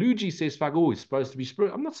Luigi says, "Fuck," oh, it's supposed to be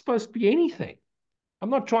spirit. I'm not supposed to be anything. I'm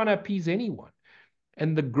not trying to appease anyone.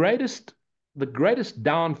 And the greatest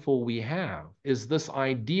downfall we have is this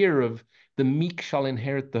idea of the meek shall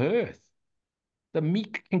inherit the earth. The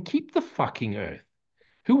meek can keep the fucking earth.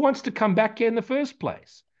 Who wants to come back here in the first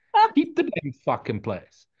place? Keep the damn fucking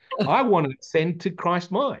place. I want to ascend to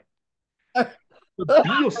Christ mind. But be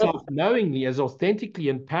yourself knowingly, as authentically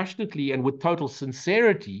and passionately and with total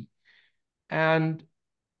sincerity. And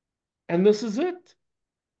this is it.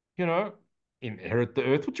 You know, inherit the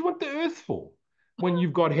earth. What do you want the earth for when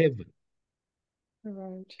you've got heaven?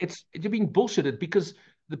 Right. You're being bullshitted because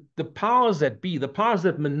the powers that be, the powers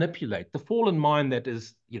that manipulate, the fallen mind that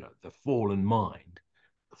is, you know, the fallen mind,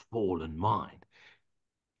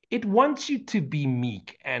 it wants you to be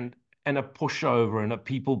meek and a pushover and a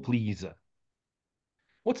people pleaser.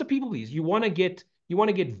 What's a people pleaser? You want to get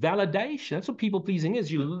validation. That's what people pleasing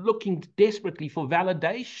is. You're looking desperately for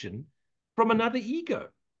validation from another ego,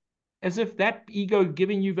 as if that ego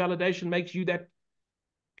giving you validation makes you that.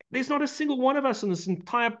 There's not a single one of us on this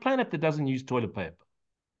entire planet that doesn't use toilet paper,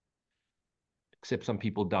 except some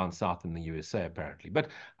people down south in the USA, apparently. But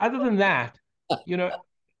other than that, you know,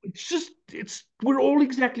 we're all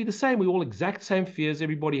exactly the same. We all exact same fears.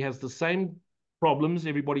 Everybody has the same problems.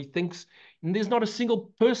 Everybody thinks, and there's not a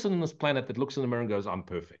single person on this planet that looks in the mirror and goes, I'm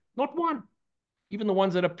perfect. Not one. Even the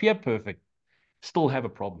ones that appear perfect still have a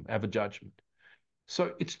problem, have a judgment.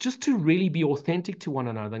 So it's just to really be authentic to one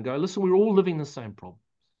another and go, listen, we're all living the same problem.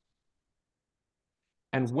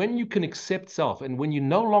 And when you can accept self, and when you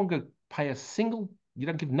no longer you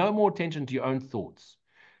don't give no more attention to your own thoughts.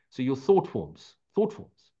 So your thought forms.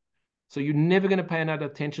 So you're never going to pay another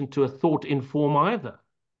attention to a thought in form either.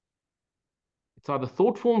 It's either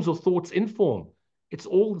thought forms or thoughts in form. It's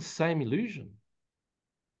all the same illusion.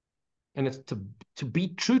 And it's to be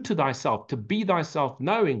true to thyself, to be thyself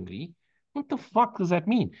knowingly. What the fuck does that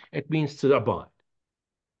mean? It means to abide.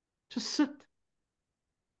 Just sit.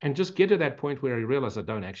 And just get to that point where I realize I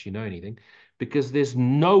don't actually know anything, because there's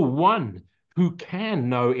no one who can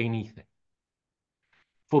know anything.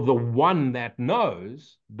 For the one that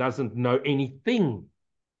knows doesn't know anything.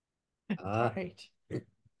 Right. Yeah.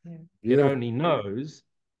 It only knows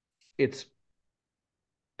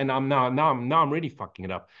and I'm really fucking it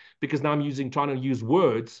up, because now I'm trying to use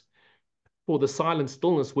words for the silent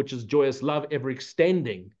stillness, which is joyous love ever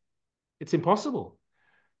extending. It's impossible.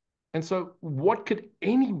 And so what could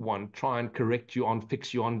anyone try and correct you on,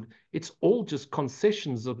 fix you on? It's all just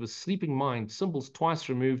concessions of a sleeping mind, symbols twice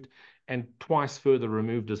removed and twice further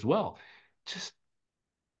removed as well.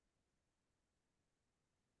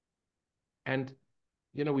 And,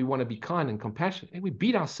 you know, we want to be kind and compassionate, and we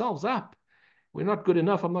beat ourselves up. We're not good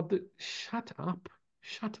enough. Shut up.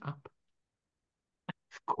 Shut up.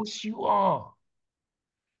 Of course you are.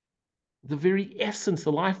 The very essence,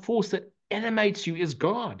 the life force that animates you is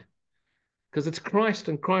God. Because it's Christ,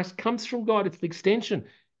 and Christ comes from God. It's the extension.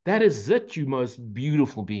 That is it, you most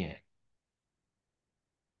beautiful being.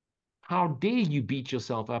 How dare you beat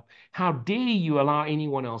yourself up? How dare you allow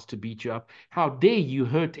anyone else to beat you up? How dare you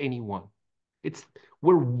hurt anyone?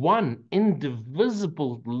 We're one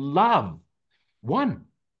indivisible love. One.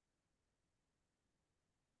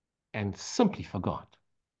 And simply forgot.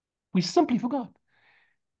 We simply forgot.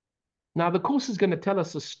 Now, the Course is going to tell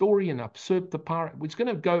us a story and usurp the power. It's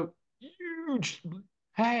going to go huge.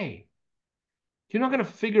 Hey, you're not going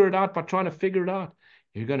to figure it out by trying to figure it out.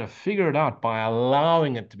 You're going to figure it out by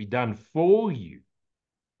allowing it to be done for you.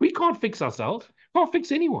 We can't fix ourselves. We can't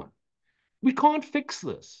fix anyone. We can't fix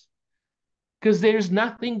this because there's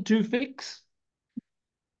nothing to fix.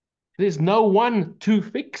 There's no one to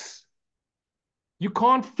fix. You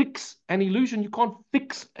can't fix an illusion. You can't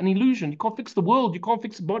fix an illusion. You can't fix the world. You can't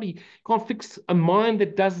fix a body. You can't fix a mind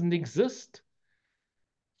that doesn't exist.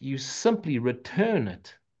 You simply return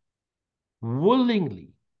it willingly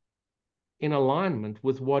in alignment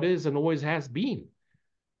with what is and always has been.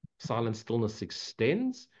 Silent stillness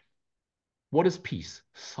extends. What is peace?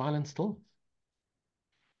 Silent stillness.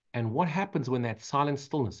 And what happens when that silent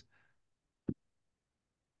stillness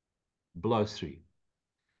blows through?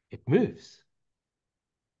 It moves.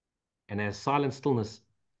 And as silent stillness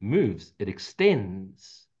moves, it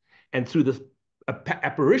extends. And through this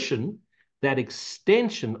apparition, that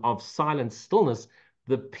extension of silent stillness,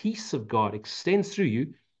 the peace of God extends through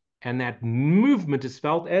you, and that movement is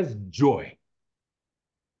felt as joy.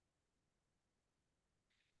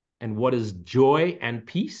 And what is joy and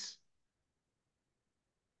peace?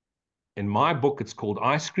 In my book, it's called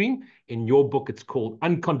ice cream. In your book, it's called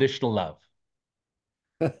unconditional love.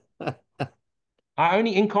 I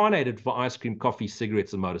only incarnated for ice cream, coffee,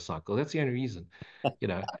 cigarettes, and motorcycles. That's the only reason,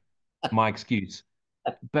 my excuse.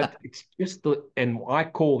 But it's just and I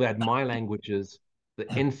call that my language is the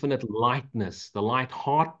infinite lightness, the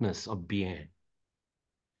light-heartedness of being.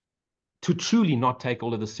 To truly not take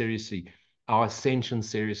all of this seriously, our ascension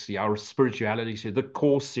seriously, our spirituality seriously, the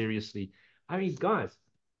Course seriously. I mean, guys,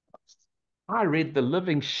 I read the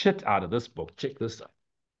living shit out of this book. Check this out.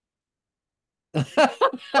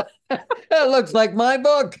 That looks like my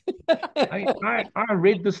book. I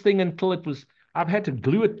read this thing until I've had to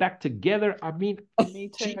glue it back together. I mean, me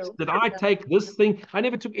too. Geez, did I take this thing? I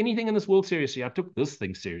never took anything in this world seriously. I took this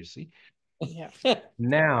thing seriously. Yeah.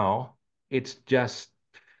 Now it's just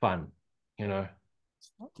fun,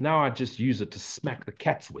 Now I just use it to smack the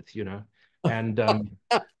cats with, And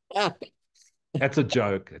that's a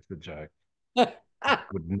joke. That's a joke. I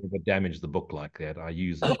would never damage the book like that. I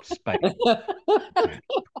use a spade.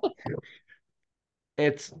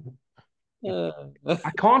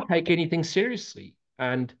 I can't take anything seriously.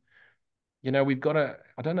 And, we've got I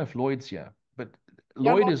don't know if Lloyd's here, but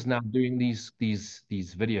Lloyd is now doing these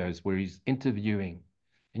videos where he's interviewing.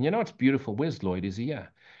 And it's beautiful. Where's Lloyd? Is he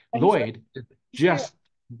here? Lloyd, just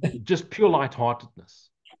pure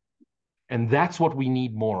lightheartedness. And that's what we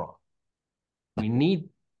need more of. We need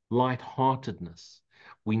lightheartedness.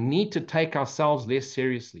 We need to take ourselves less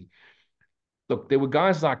seriously. Look, there were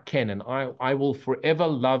guys like Ken, and I will forever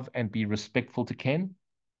love and be respectful to Ken.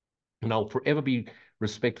 And I'll forever be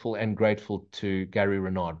respectful and grateful to Gary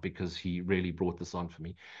Renard because he really brought this on for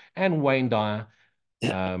me. And Wayne Dyer,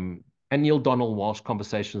 and Neil Donald Walsh,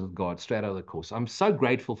 Conversations with God, straight out of the Course. I'm so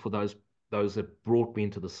grateful for those that brought me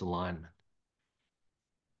into this alignment.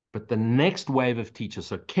 But the next wave of teachers,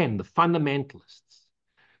 so Ken, the fundamentalists,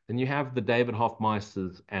 then you have the David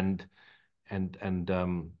Hoffmeisters and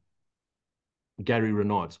Gary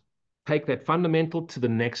Renards. Take that fundamental to the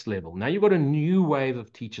next level. Now you've got a new wave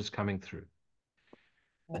of teachers coming through.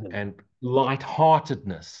 And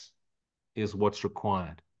lightheartedness is what's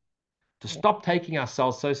required. To stop taking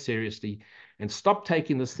ourselves so seriously and stop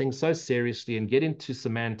taking this thing so seriously and get into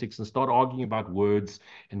semantics and start arguing about words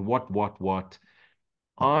and what.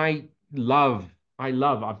 I've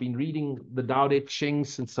been reading the Tao Te Ching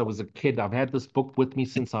since I was a kid. I've had this book with me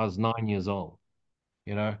since I was 9 years old.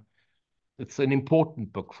 It's an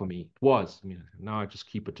important book for me. It was. Now I just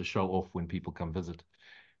keep it to show off when people come visit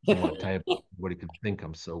on my table. Everybody can think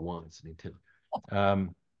I'm so wise and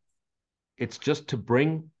intelligent. It's just to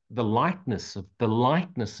bring the lightness of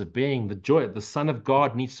being, the joy. The Son of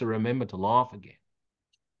God needs to remember to laugh again.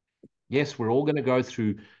 Yes, we're all going to go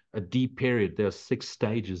through a deep period. There are 6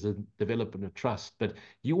 stages in development of trust, but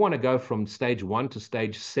you want to go from stage 1 to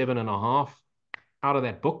stage 7.5 out of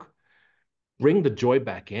that book. Bring the joy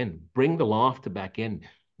back in, bring the laughter back in,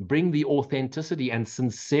 bring the authenticity and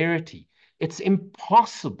sincerity. It's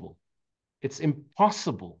impossible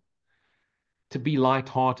to be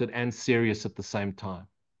lighthearted and serious at the same time.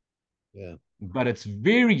 Yeah. But it's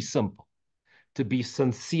very simple to be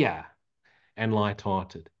sincere and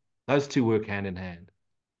lighthearted. Those two work hand in hand.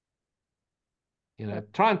 You know,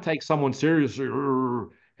 try and take someone seriously,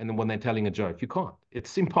 and then when they're telling a joke, you can't.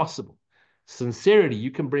 It's impossible. Sincerity,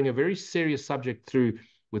 you can bring a very serious subject through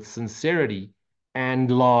with sincerity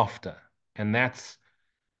and laughter. And that's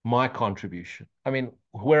my contribution. I mean,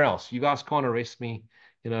 where else? You guys can't arrest me.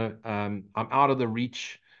 You know, I'm out of the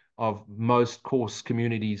reach of most course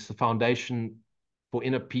communities. The Foundation for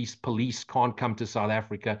Inner Peace Police can't come to South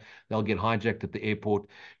Africa. They'll get hijacked at the airport.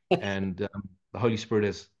 And the Holy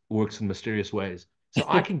Spirit works in mysterious ways. So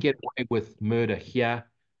I can get away with murder here.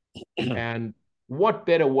 And what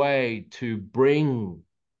better way to bring,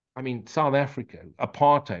 I mean, South Africa,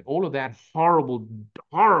 apartheid, all of that horrible,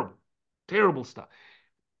 horrible, terrible stuff.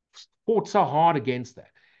 Fought so hard against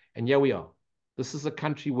that. And here we are. This is a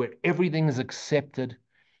country where everything is accepted.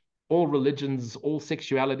 All religions, all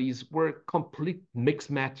sexualities. We're a complete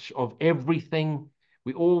mixed match of everything.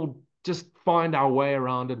 We all just find our way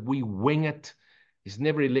around it. We wing it. There's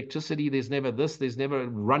never electricity. There's never this. There's never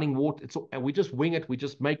running water. And we just wing it. We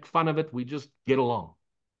just make fun of it. We just get along.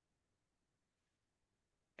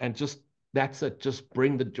 And that's it. Just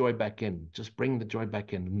bring the joy back in. Just bring the joy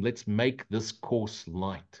back in. Let's make this course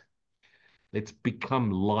light. Let's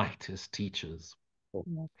become light as teachers.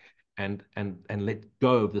 Yeah. And let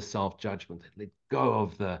go of the self-judgment. Let go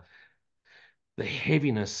of the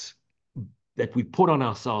heaviness that we put on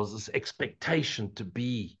ourselves, this expectation to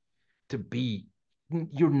be.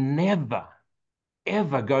 You're never,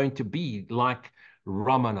 ever going to be like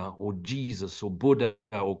Ramana or Jesus or Buddha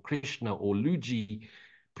or Krishna or Luji,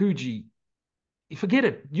 Puji. Forget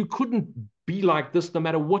it. You couldn't be like this no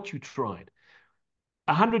matter what you tried.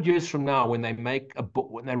 100 years from now, when they make a book,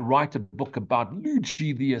 when they write a book about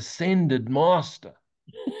Luji, the ascended master,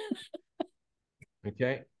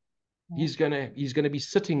 okay, he's gonna be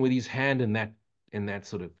sitting with his hand in that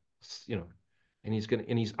sort of, you know,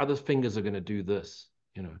 and his other fingers are gonna do this,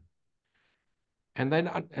 you know, and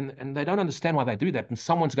they don't understand why they do that. And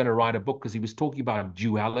someone's gonna write a book because he was talking about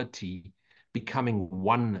duality becoming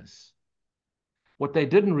oneness. What they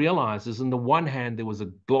didn't realize is, in the one hand there was a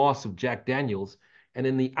glass of Jack Daniels, and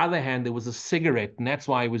in the other hand, there was a cigarette, and that's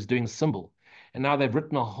why he was doing symbol. And now they've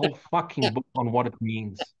written a whole fucking book on what it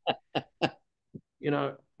means. You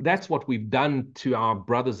know, that's what we've done to our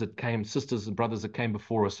brothers that came, sisters and brothers that came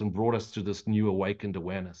before us and brought us to this new awakened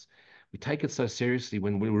awareness. We take it so seriously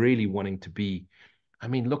when we're really wanting to be. I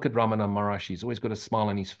mean, look at Ramana Maharshi. He's always got a smile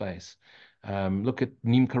on his face. Look at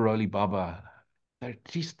Neem Karoli Baba. They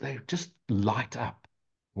just light up.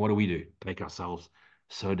 What do? Take ourselves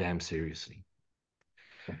so damn seriously.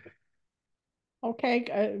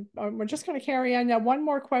 Okay, we're just going to carry on now. One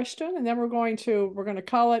more question, and then we're going to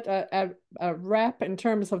call it a wrap in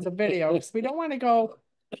terms of the video, because we don't want to go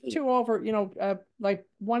over, you know, like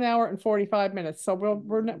 1 hour and 45 minutes. So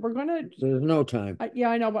we're going to. There's no time. Yeah,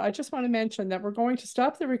 I know, but I just want to mention that we're going to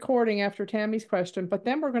stop the recording after Tammy's question, but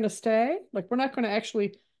then we're going to stay. Like, we're not going to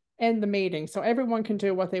actually end the meeting, so everyone can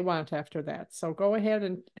do what they want after that. So go ahead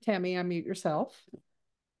and, Tammy, unmute yourself.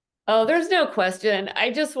 Oh, there's no question.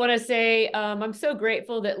 I just want to say I'm so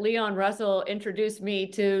grateful that Leon Russell introduced me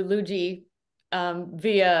to Luji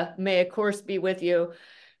via May a Course Be With You.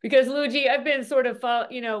 Because Luji, I've been sort of,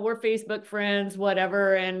 you know, we're Facebook friends,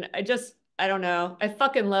 whatever. And I don't know. I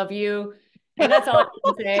fucking love you. And that's all I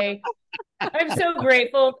can say. I'm so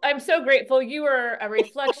grateful. I'm so grateful. You are a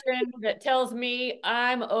reflection that tells me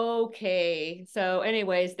I'm okay. So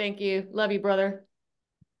anyways, thank you. Love you, brother.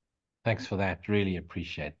 Thanks for that. Really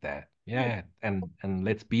appreciate that. Yeah. And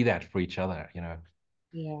let's be that for each other, you know.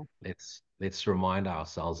 Yeah. Let's remind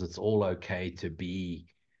ourselves it's all okay to be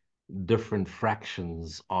different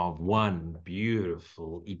fractions of one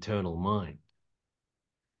beautiful eternal mind.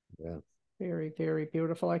 Yeah. Very, very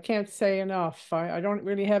beautiful. I can't say enough. I don't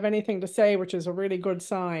really have anything to say, which is a really good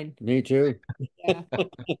sign. Me too. Yeah.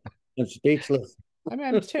 I'm speechless.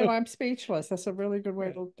 I'm too. I'm speechless. That's a really good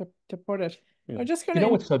way to put it. Yeah. I'm just going to. You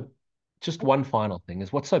know what's just one final thing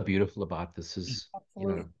is what's so beautiful about this is,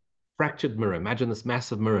 Absolutely. you know, fractured mirror. Imagine this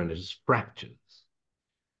massive mirror and it just fractures.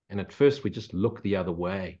 And at first we just look the other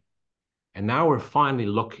way. And now we're finally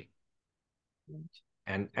looking.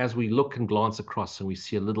 And as we look and glance across and we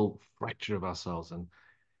see a little fracture of ourselves, and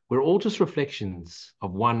we're all just reflections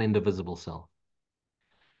of one indivisible self.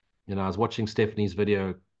 You know, I was watching Stephanie's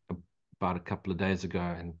video about a couple of days ago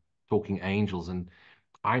and talking angels, and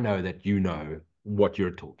I know that you know what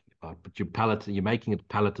you're talking about, but you're making it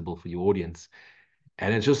palatable for your audience.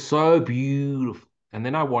 And it's just so beautiful. And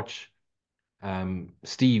then I watch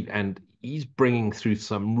Steve, and he's bringing through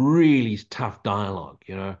some really tough dialogue,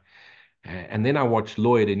 you know. And then I watch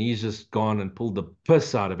Lloyd, and he's just gone and pulled the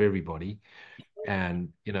piss out of everybody. And,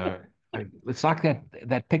 you know, It's like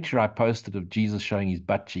that picture I posted of Jesus showing his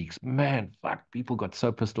butt cheeks. Man, fuck, people got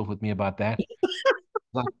so pissed off with me about that.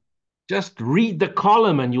 Like, just read the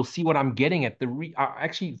column and you'll see what I'm getting at.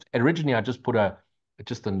 Actually, originally I just put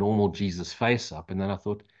just a normal Jesus face up, and then I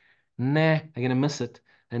thought, nah, they're gonna miss it.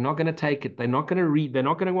 They're not gonna take it. They're not gonna read. They're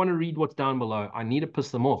not gonna want to read what's down below. I need to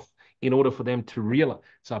piss them off in order for them to realize.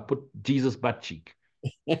 So I put Jesus butt cheek.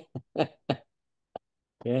 Yeah.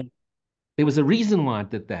 There was a reason why I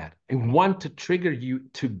did that. I want to trigger you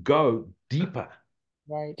to go deeper.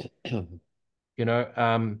 Right. You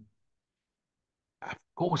know, of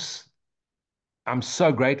course, I'm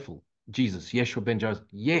so grateful. Jesus, Yeshua ben Joseph,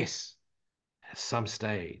 yes, at some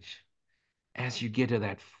stage, as you get to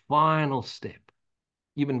that final step,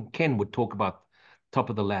 even Ken would talk about top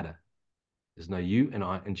of the ladder. There's no you and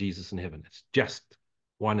I and Jesus in heaven. It's just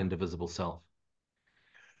one indivisible self.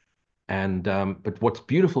 And but what's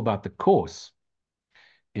beautiful about the course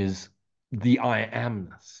is the I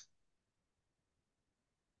amness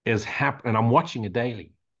is happening, and I'm watching it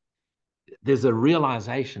daily. There's a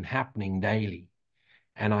realization happening daily,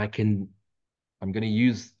 and I'm going to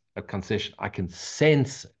use a concession, I can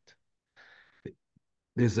sense it.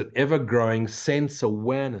 There's an ever-growing sense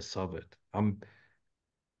awareness of it.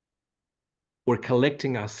 We're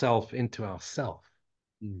collecting ourselves into ourself.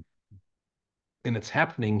 Mm. And it's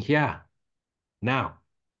happening here, now.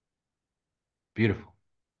 Beautiful.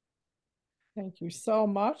 Thank you so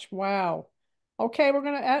much. Wow. Okay, we're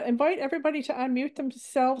going to invite everybody to unmute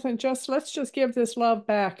themselves and let's just give this love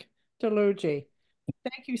back to Luigi.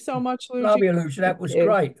 Thank you so much, Luigi. Love you, Luigi. That was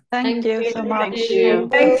great. Thank you so much. Thanks, Luigi.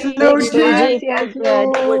 Thank you. Appreciate you.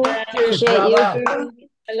 Bravo.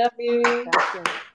 I love you.